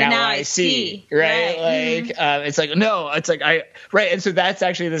blind, but now I see. Right? Like, it's like, no, it's like and so that's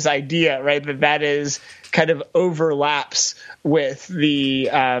actually this idea, right? That is kind of overlaps with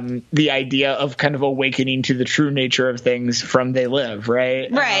the idea of kind of awakening to the true nature of things from They Live,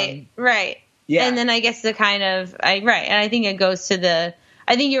 right? Right. Yeah. And then I guess the kind of, and I think it goes to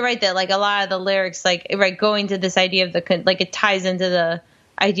I think you're right that like a lot of the lyrics, like, going to this idea of it ties into the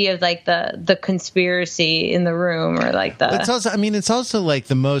idea of like the conspiracy in the room, or like it's also like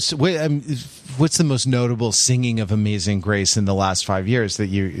the most what's the most notable singing of Amazing Grace in the last 5 years that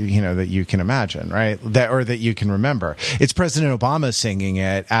you can imagine, right? That you can remember. It's President Obama singing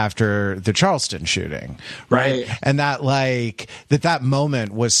it after the Charleston shooting, right? And that that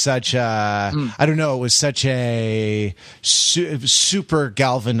moment was such a I don't know, it was such a super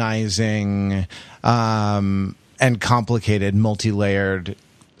galvanizing and complicated, multi-layered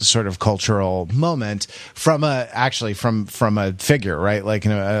sort of cultural moment from a figure, right? Like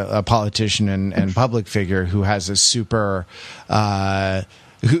a politician and public figure who has a super,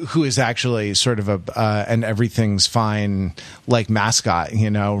 who is actually sort of an everything's fine like mascot,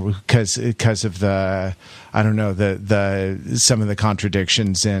 because of the, I don't know, the some of the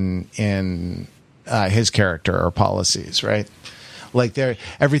contradictions in his character or policies, right? Like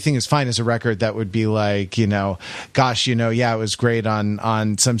everything is fine as a record that would be like, gosh, it was great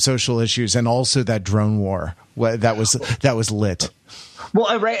on some social issues, and also that drone war that was lit.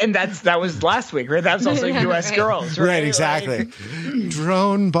 Well, right, and that was last week, right? That was also U.S. Girls, right? Right, exactly.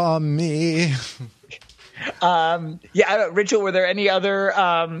 Drone bomb me. Rachel, were there any other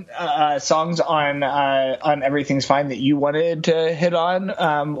songs on Everything's Fine that you wanted to hit on,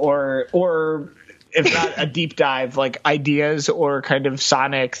 or if not a deep dive, like ideas or kind of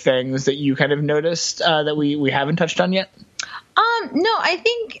sonic things that you kind of noticed that we haven't touched on yet? No, I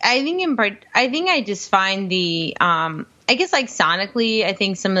think I just find the I guess like sonically, I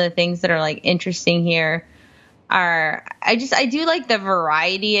think some of the things that are like interesting here are I do like the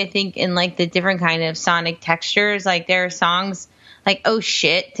variety, I think, in like the different kind of sonic textures. Like there are songs like Oh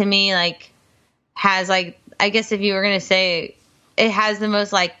Shit to me like has like, I guess if you were gonna say it has the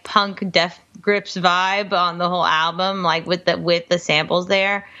most like punk Death Grips vibe on the whole album, like with the samples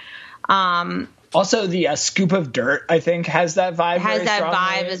there. Also, the Scoop of Dirt, I think, has that vibe. Has that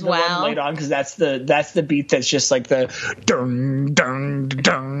vibe as well. Laid on, because that's the beat that's just like the dun dun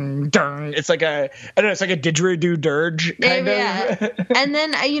dun dun. It's like I don't know. It's like a didgeridoo dirge kind of. And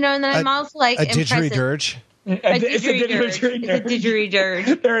then I'm also like a didgeridoo. It's a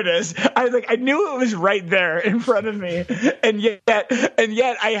didgeridoo. There it is. I knew it was right there in front of me, and yet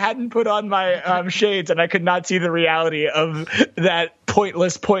I hadn't put on my shades, and I could not see the reality of that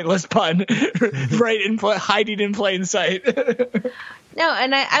pointless pun hiding in plain sight. No,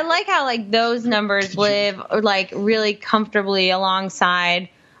 and I like how like those numbers live like really comfortably alongside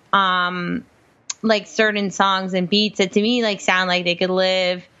like certain songs and beats that to me like sound like they could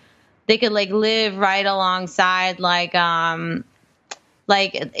live right alongside like in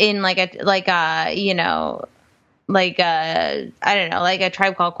like a I don't know, like a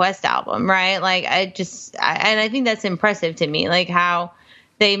Tribe Called Quest album, right? Like I think that's impressive to me, like how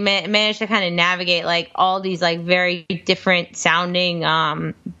they managed to kind of navigate like all these like very different sounding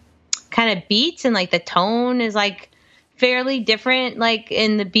kind of beats, and like the tone is like fairly different, like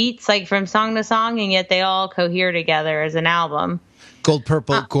in the beats, like from song to song, and yet they all cohere together as an album. Gold,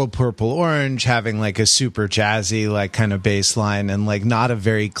 purple, orange, having like a super jazzy, like kind of bass line and like not a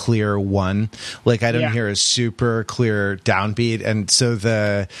very clear one. Like I don't hear a super clear downbeat. And so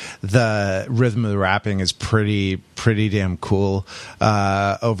the rhythm of the rapping is pretty damn cool,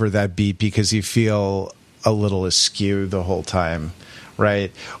 over that beat, because you feel a little askew the whole time.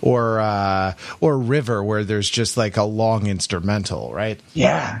 Right. Or River, where there's just like a long instrumental. Right.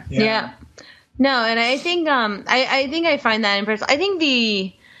 Yeah. No, and I think I think I find that impressive. I think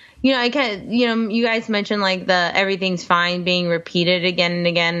you guys mentioned like the Everything's Fine being repeated again and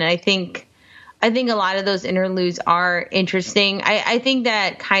again. And I think a lot of those interludes are interesting. I think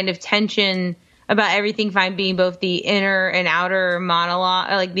that kind of tension about Everything Fine being both the inner and outer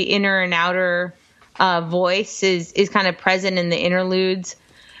monologue, or like the inner and outer voice is kind of present in the interludes,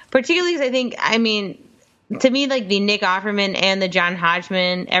 particularly because to me, like the Nick Offerman and the John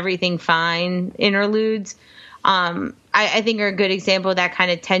Hodgman Everything Fine interludes, I think are a good example of that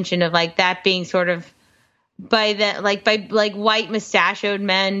kind of tension of like that being sort of by white mustachioed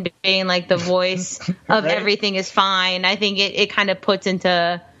men being like the voice of right. Everything is Fine. I think it kind of puts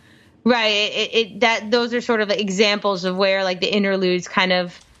into that those are sort of examples of where like the interludes kind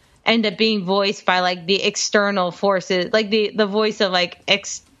of end up being voiced by like the external forces, like the voice of like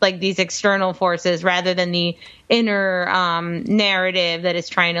these external forces rather than the inner narrative that is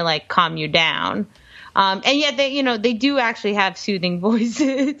trying to like calm you down. And yet they do actually have soothing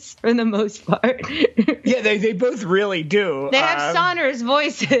voices for the most part. Yeah, they both really do. They have sonorous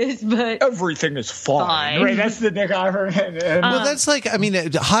voices, but everything is fine. Right, that's the Nick Offerman. Well, that's like,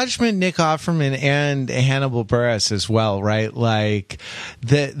 Hodgman, Nick Offerman, and Hannibal Buress as well, right? Like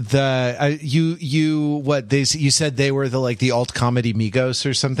you said they were the alt comedy Migos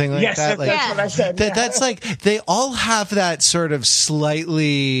or something like yes, that. That's what I said. That's like they all have that sort of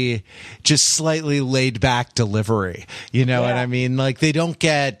slightly laid back delivery, what I mean? Like they don't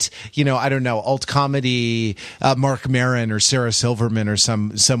get, I don't know, alt comedy Mark Maron or Sarah Silverman or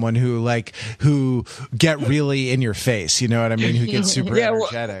someone who get really in your face, you know what I mean? Who get super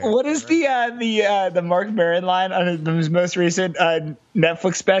energetic. What is the Mark Maron line on his most recent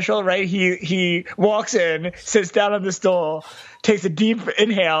Netflix special? Right, he walks in, sits down on the stool, takes a deep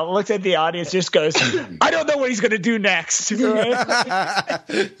inhale, looks at the audience, just goes, I don't know what he's going to do next. Right?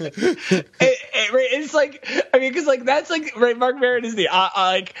 It's like, because that's like, right, Mark Maron is the,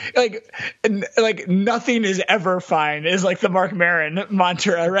 like nothing is ever fine is like the Mark Maron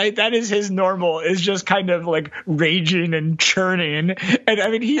mantra, right? That is his normal, is just kind of like raging and churning.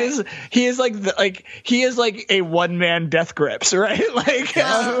 And he is like a one-man Death Grips, right? Like,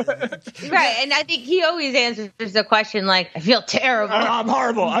 right. And I think he always answers the question like, I feel terrible. I'm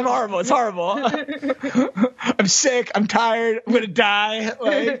horrible. It's horrible. I'm sick. I'm tired. I'm gonna die.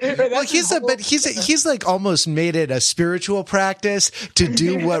 Well, he's like almost made it a spiritual practice to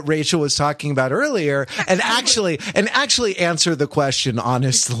do what Rachel was talking about earlier, and actually answer the question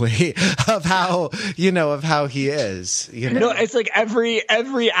honestly of how he is. No, it's like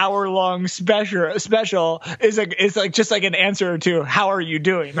every hour-long special is like just like an answer to how are you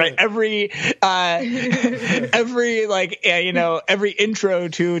doing, right? Every intro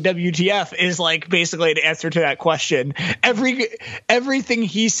to WTF is like basically an answer to that question. Everything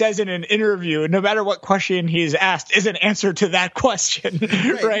he says in an interview, no matter what question he's asked, is an answer to that question,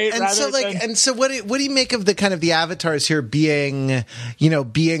 right? And so what do you make of the kind of the avatars here being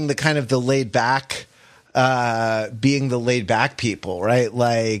the kind of the laid back people, right?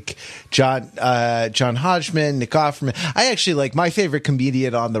 Like John Hodgman, Nick Offerman. I actually like, my favorite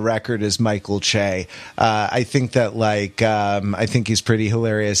comedian on the record is Michael Che. I think that I think he's pretty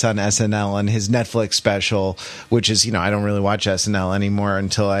hilarious on SNL, and his Netflix special, which is, I don't really watch SNL anymore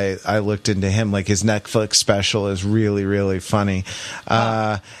until I looked into him. Like his Netflix special is really, really funny.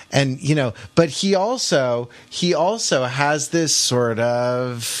 And, but he also has this sort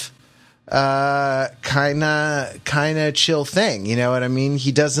of, kind of chill thing, you know what I mean?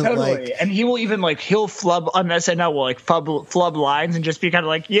 He doesn't totally. And he will even he'll flub on SNL, will flub lines and just be kind of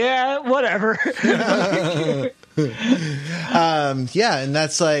like, yeah, whatever. And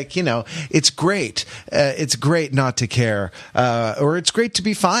that's it's great. It's great not to care, or it's great to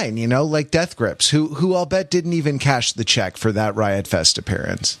be fine, like Death Grips, who I'll bet didn't even cash the check for that Riot Fest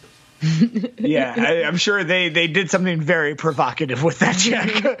appearance. Yeah, I'm sure they did something very provocative with that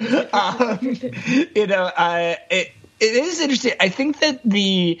check. It is interesting. I think that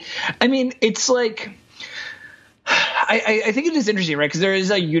it's like, I think it is interesting, right? Because there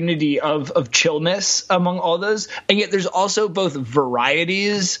is a unity of chillness among all those, and yet there's also both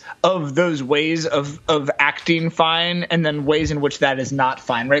varieties of those ways of acting fine, and then ways in which that is not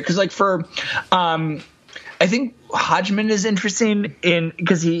fine, right? Because like for I think Hodgman is interesting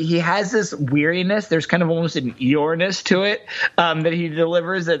because he has this weariness. There's kind of almost an Eeyoreness to it that he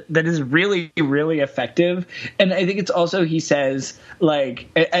delivers that is really, really effective. And I think it's also, he says, like,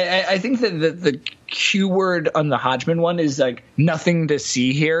 I think that the Q word on the Hodgman one is like nothing to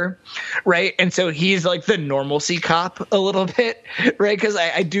see here, right? And so he's like the normalcy cop a little bit, right? Because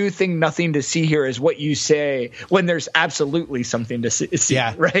I do think nothing to see here is what you say when there's absolutely something to see,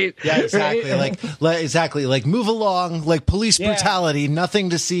 yeah. Right? Yeah, exactly. Right? Exactly. Like move along, like police brutality,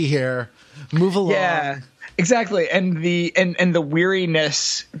 nothing to see here. Move along. Yeah. Exactly, and the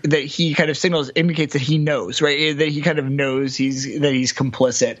weariness that he kind of signals indicates that he knows, right? That he kind of knows he's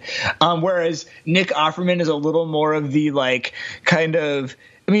complicit. Whereas Nick Offerman is a little more of the like kind of.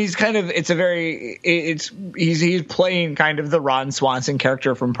 I mean, he's playing kind of the Ron Swanson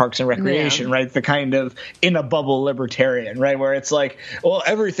character from Parks and Recreation, right? The kind of in a bubble libertarian, right? Where it's like, well,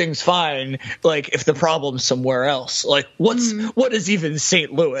 everything's fine, like if the problem's somewhere else. Like what is even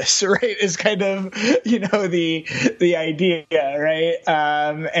St. Louis, right? Is kind of, the idea, right?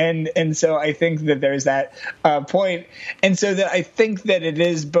 And so I think that there's that point. And so that I think that it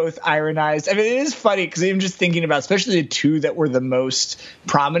is both ironized. I mean, it is funny because I'm just thinking about, especially the two that were the most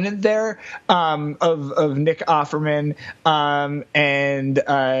prominent there, of Nick Offerman and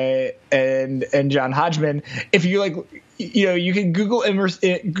John Hodgman. If you like, you can Google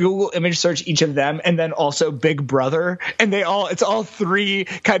image search each of them, and then also Big Brother, and it's all three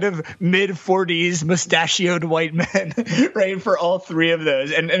kind of mid-40s mustachioed white men, right? For all three of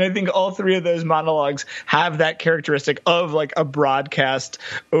those, and I think all three of those monologues have that characteristic of like a broadcast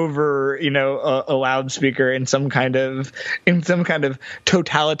over a loudspeaker in some kind of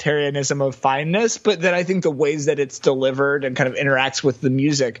totalitarianism of fineness, but then I think the ways that it's delivered and kind of interacts with the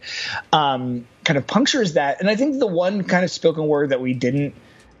music kind of punctures that. And I think the one kind of spoken word that we didn't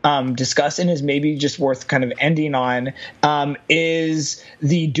discuss and is maybe just worth kind of ending on is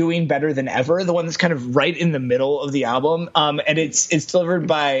the Doing Better Than Ever, the one that's kind of right in the middle of the album. And it's delivered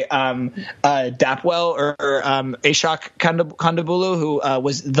by Dapwell or Ashok Kondabolu, who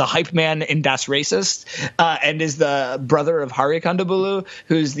was the hype man in Das Racist, and is the brother of Hari Kondabolu,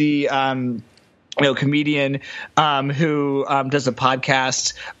 who's the comedian who does a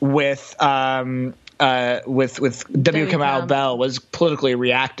podcast with W. Kamau Bell, was politically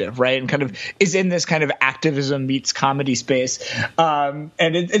reactive, right? And kind of is in this kind of activism meets comedy space. And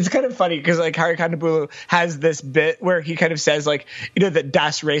it's kind of funny because like Hari Kondabolu has this bit where he kind of says like, that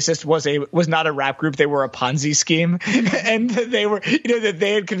Das Racist was not a rap group, they were a Ponzi scheme. And they were, that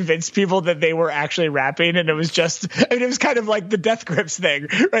they had convinced people that they were actually rapping, and it was just, it was kind of like the Death Grips thing,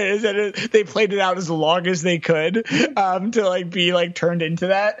 right? Is that they played it out as long as they could to like be like turned into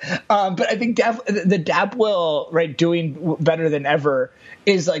that. But I think the Dapwell, right, Doing Better Than Ever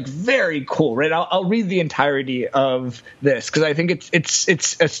is like very cool, right? I'll read the entirety of this because I think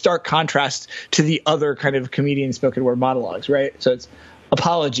it's a stark contrast to the other kind of comedian spoken word monologues, right? So it's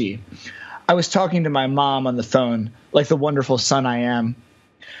apology. I was talking to my mom on the phone like the wonderful son I am,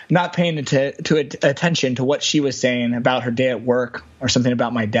 not paying attention to what she was saying about her day at work or something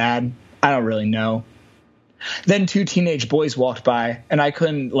about my dad. I don't really know. Then two teenage boys walked by and I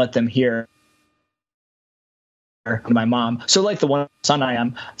couldn't let them hear my mom. So like the one son I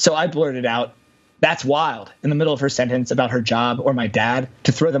am. So I blurted out, "That's wild," in the middle of her sentence about her job or my dad,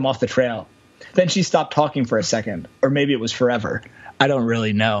 to throw them off the trail. Then she stopped talking for a second, or maybe it was forever. I don't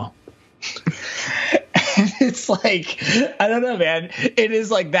really know. It's like, I don't know, man. It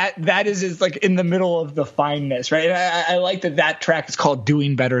is like that is like in the middle of the fineness, right? And I like that track is called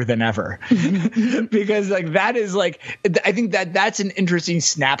Doing Better Than Ever because like that is like, I think that's an interesting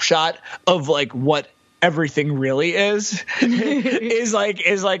snapshot of like what everything really everything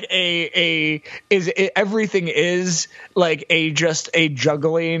is like just a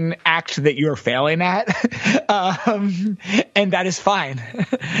juggling act that you're failing at, and that is fine.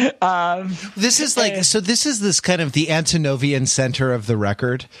 This is like, so this is this kind of the Antonovian center of the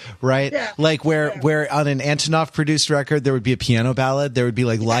record, right? Yeah. Like where on an Antonov produced record there would be a piano ballad, there would be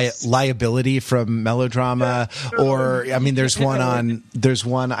like Liability from Melodrama, or I mean there's one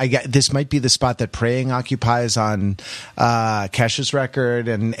this might be the spot that Praying occupies on Kesha's record,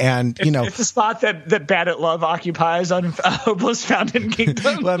 and it's the spot that Bad at Love occupies on Hopeless Fountain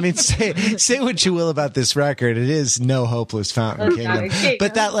Kingdom. Well, I mean, say what you will about this record, it is no Hopeless Fountain Kingdom,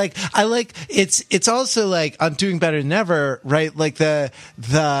 but that like I like it's also like on Doing Better Than Ever, right? Like the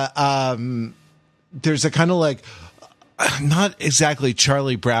there's a kind of like not exactly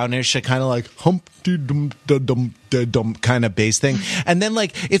Charlie Brownish, a kind of like Humpty Dum Dum Dum kind of bass thing, and then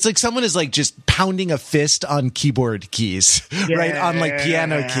like it's like someone is like just pounding a fist on keyboard keys, right, on like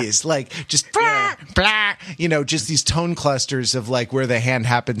piano keys, like just blah, blah, just these tone clusters of like where the hand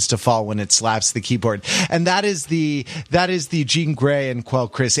happens to fall when it slaps the keyboard, and that is the Jean Grey and Quelle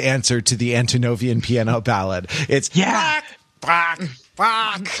Chris answer to the Antonovian piano ballad. It's blah, blah,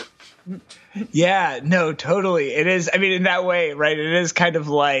 blah. Yeah, no, totally. It is. I mean, in that way, right? It is kind of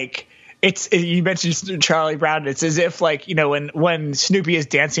like you mentioned Charlie Brown. It's as if like, when Snoopy is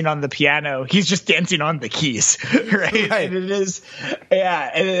dancing on the piano, he's just dancing on the keys, right? And it is,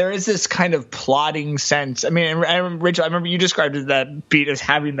 and there is this kind of plodding sense. I mean, Rachel, I remember you described that beat as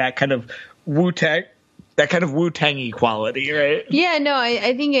having that kind of Wu-Tang. That kind of Wu-Tangy quality, right? Yeah, no,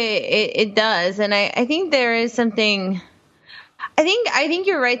 I think it does, and I think there is something. I think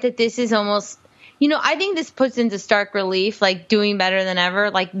you're right that this is almost, I think this puts into stark relief, like Doing Better Than Ever,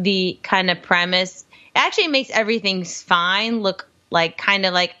 like the kind of premise. It actually makes Everything's Fine look like kind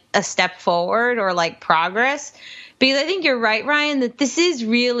of like a step forward or like progress. Because I think you're right, Ryan, that this is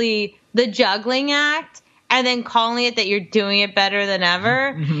really the juggling act, and then calling it that you're doing it better than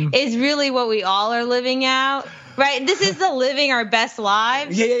ever is really what we all are living out. Right? This is the living our best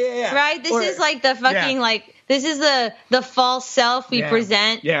lives. Yeah. Right? This is like the fucking like, this is the false self we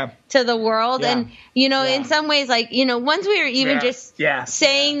present to the world. And, in some ways, like, once we are even just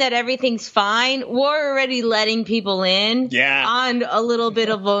saying that everything's fine, we're already letting people in on a little bit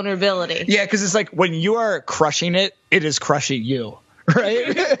of vulnerability. Yeah, because it's like when you are crushing it, it is crushing you. Right.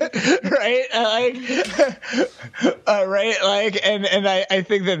 Right. Right. Like, and I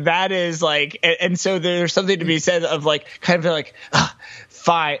think that is like, and so there's something to be said of like, kind of like,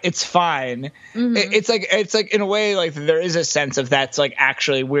 fine. It's fine. Mm-hmm. It's like in a way, like there is a sense of that's like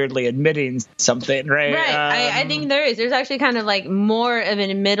actually weirdly admitting something. Right. Right. I think there is. There's actually kind of like more of an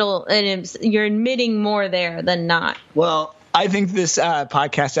admittal, and you're admitting more there than not. Well, I think this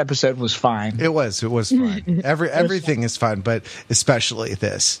podcast episode was fine. It was fine. Everything is fine, but especially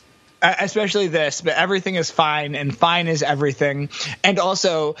this. Especially this, but everything is fine, and fine is everything. And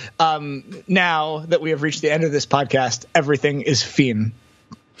also, now that we have reached the end of this podcast, everything is fine.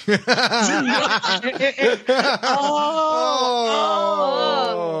 Man,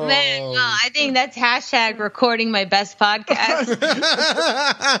 well, I think that's hashtag recording my best podcast.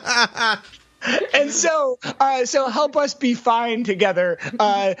 And so help us be fine together.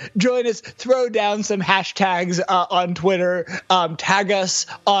 Join us, throw down some hashtags on Twitter, tag us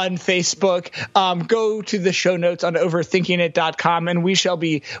on Facebook, go to the show notes on overthinkingit.com, and we shall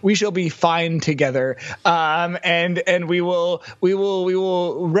be fine together. And we will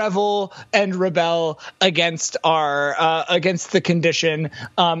revel and rebel against against the condition.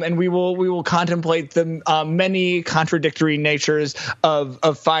 And we will contemplate the many contradictory natures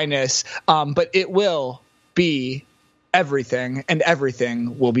of fineness. But it will be everything, and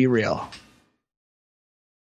everything will be real.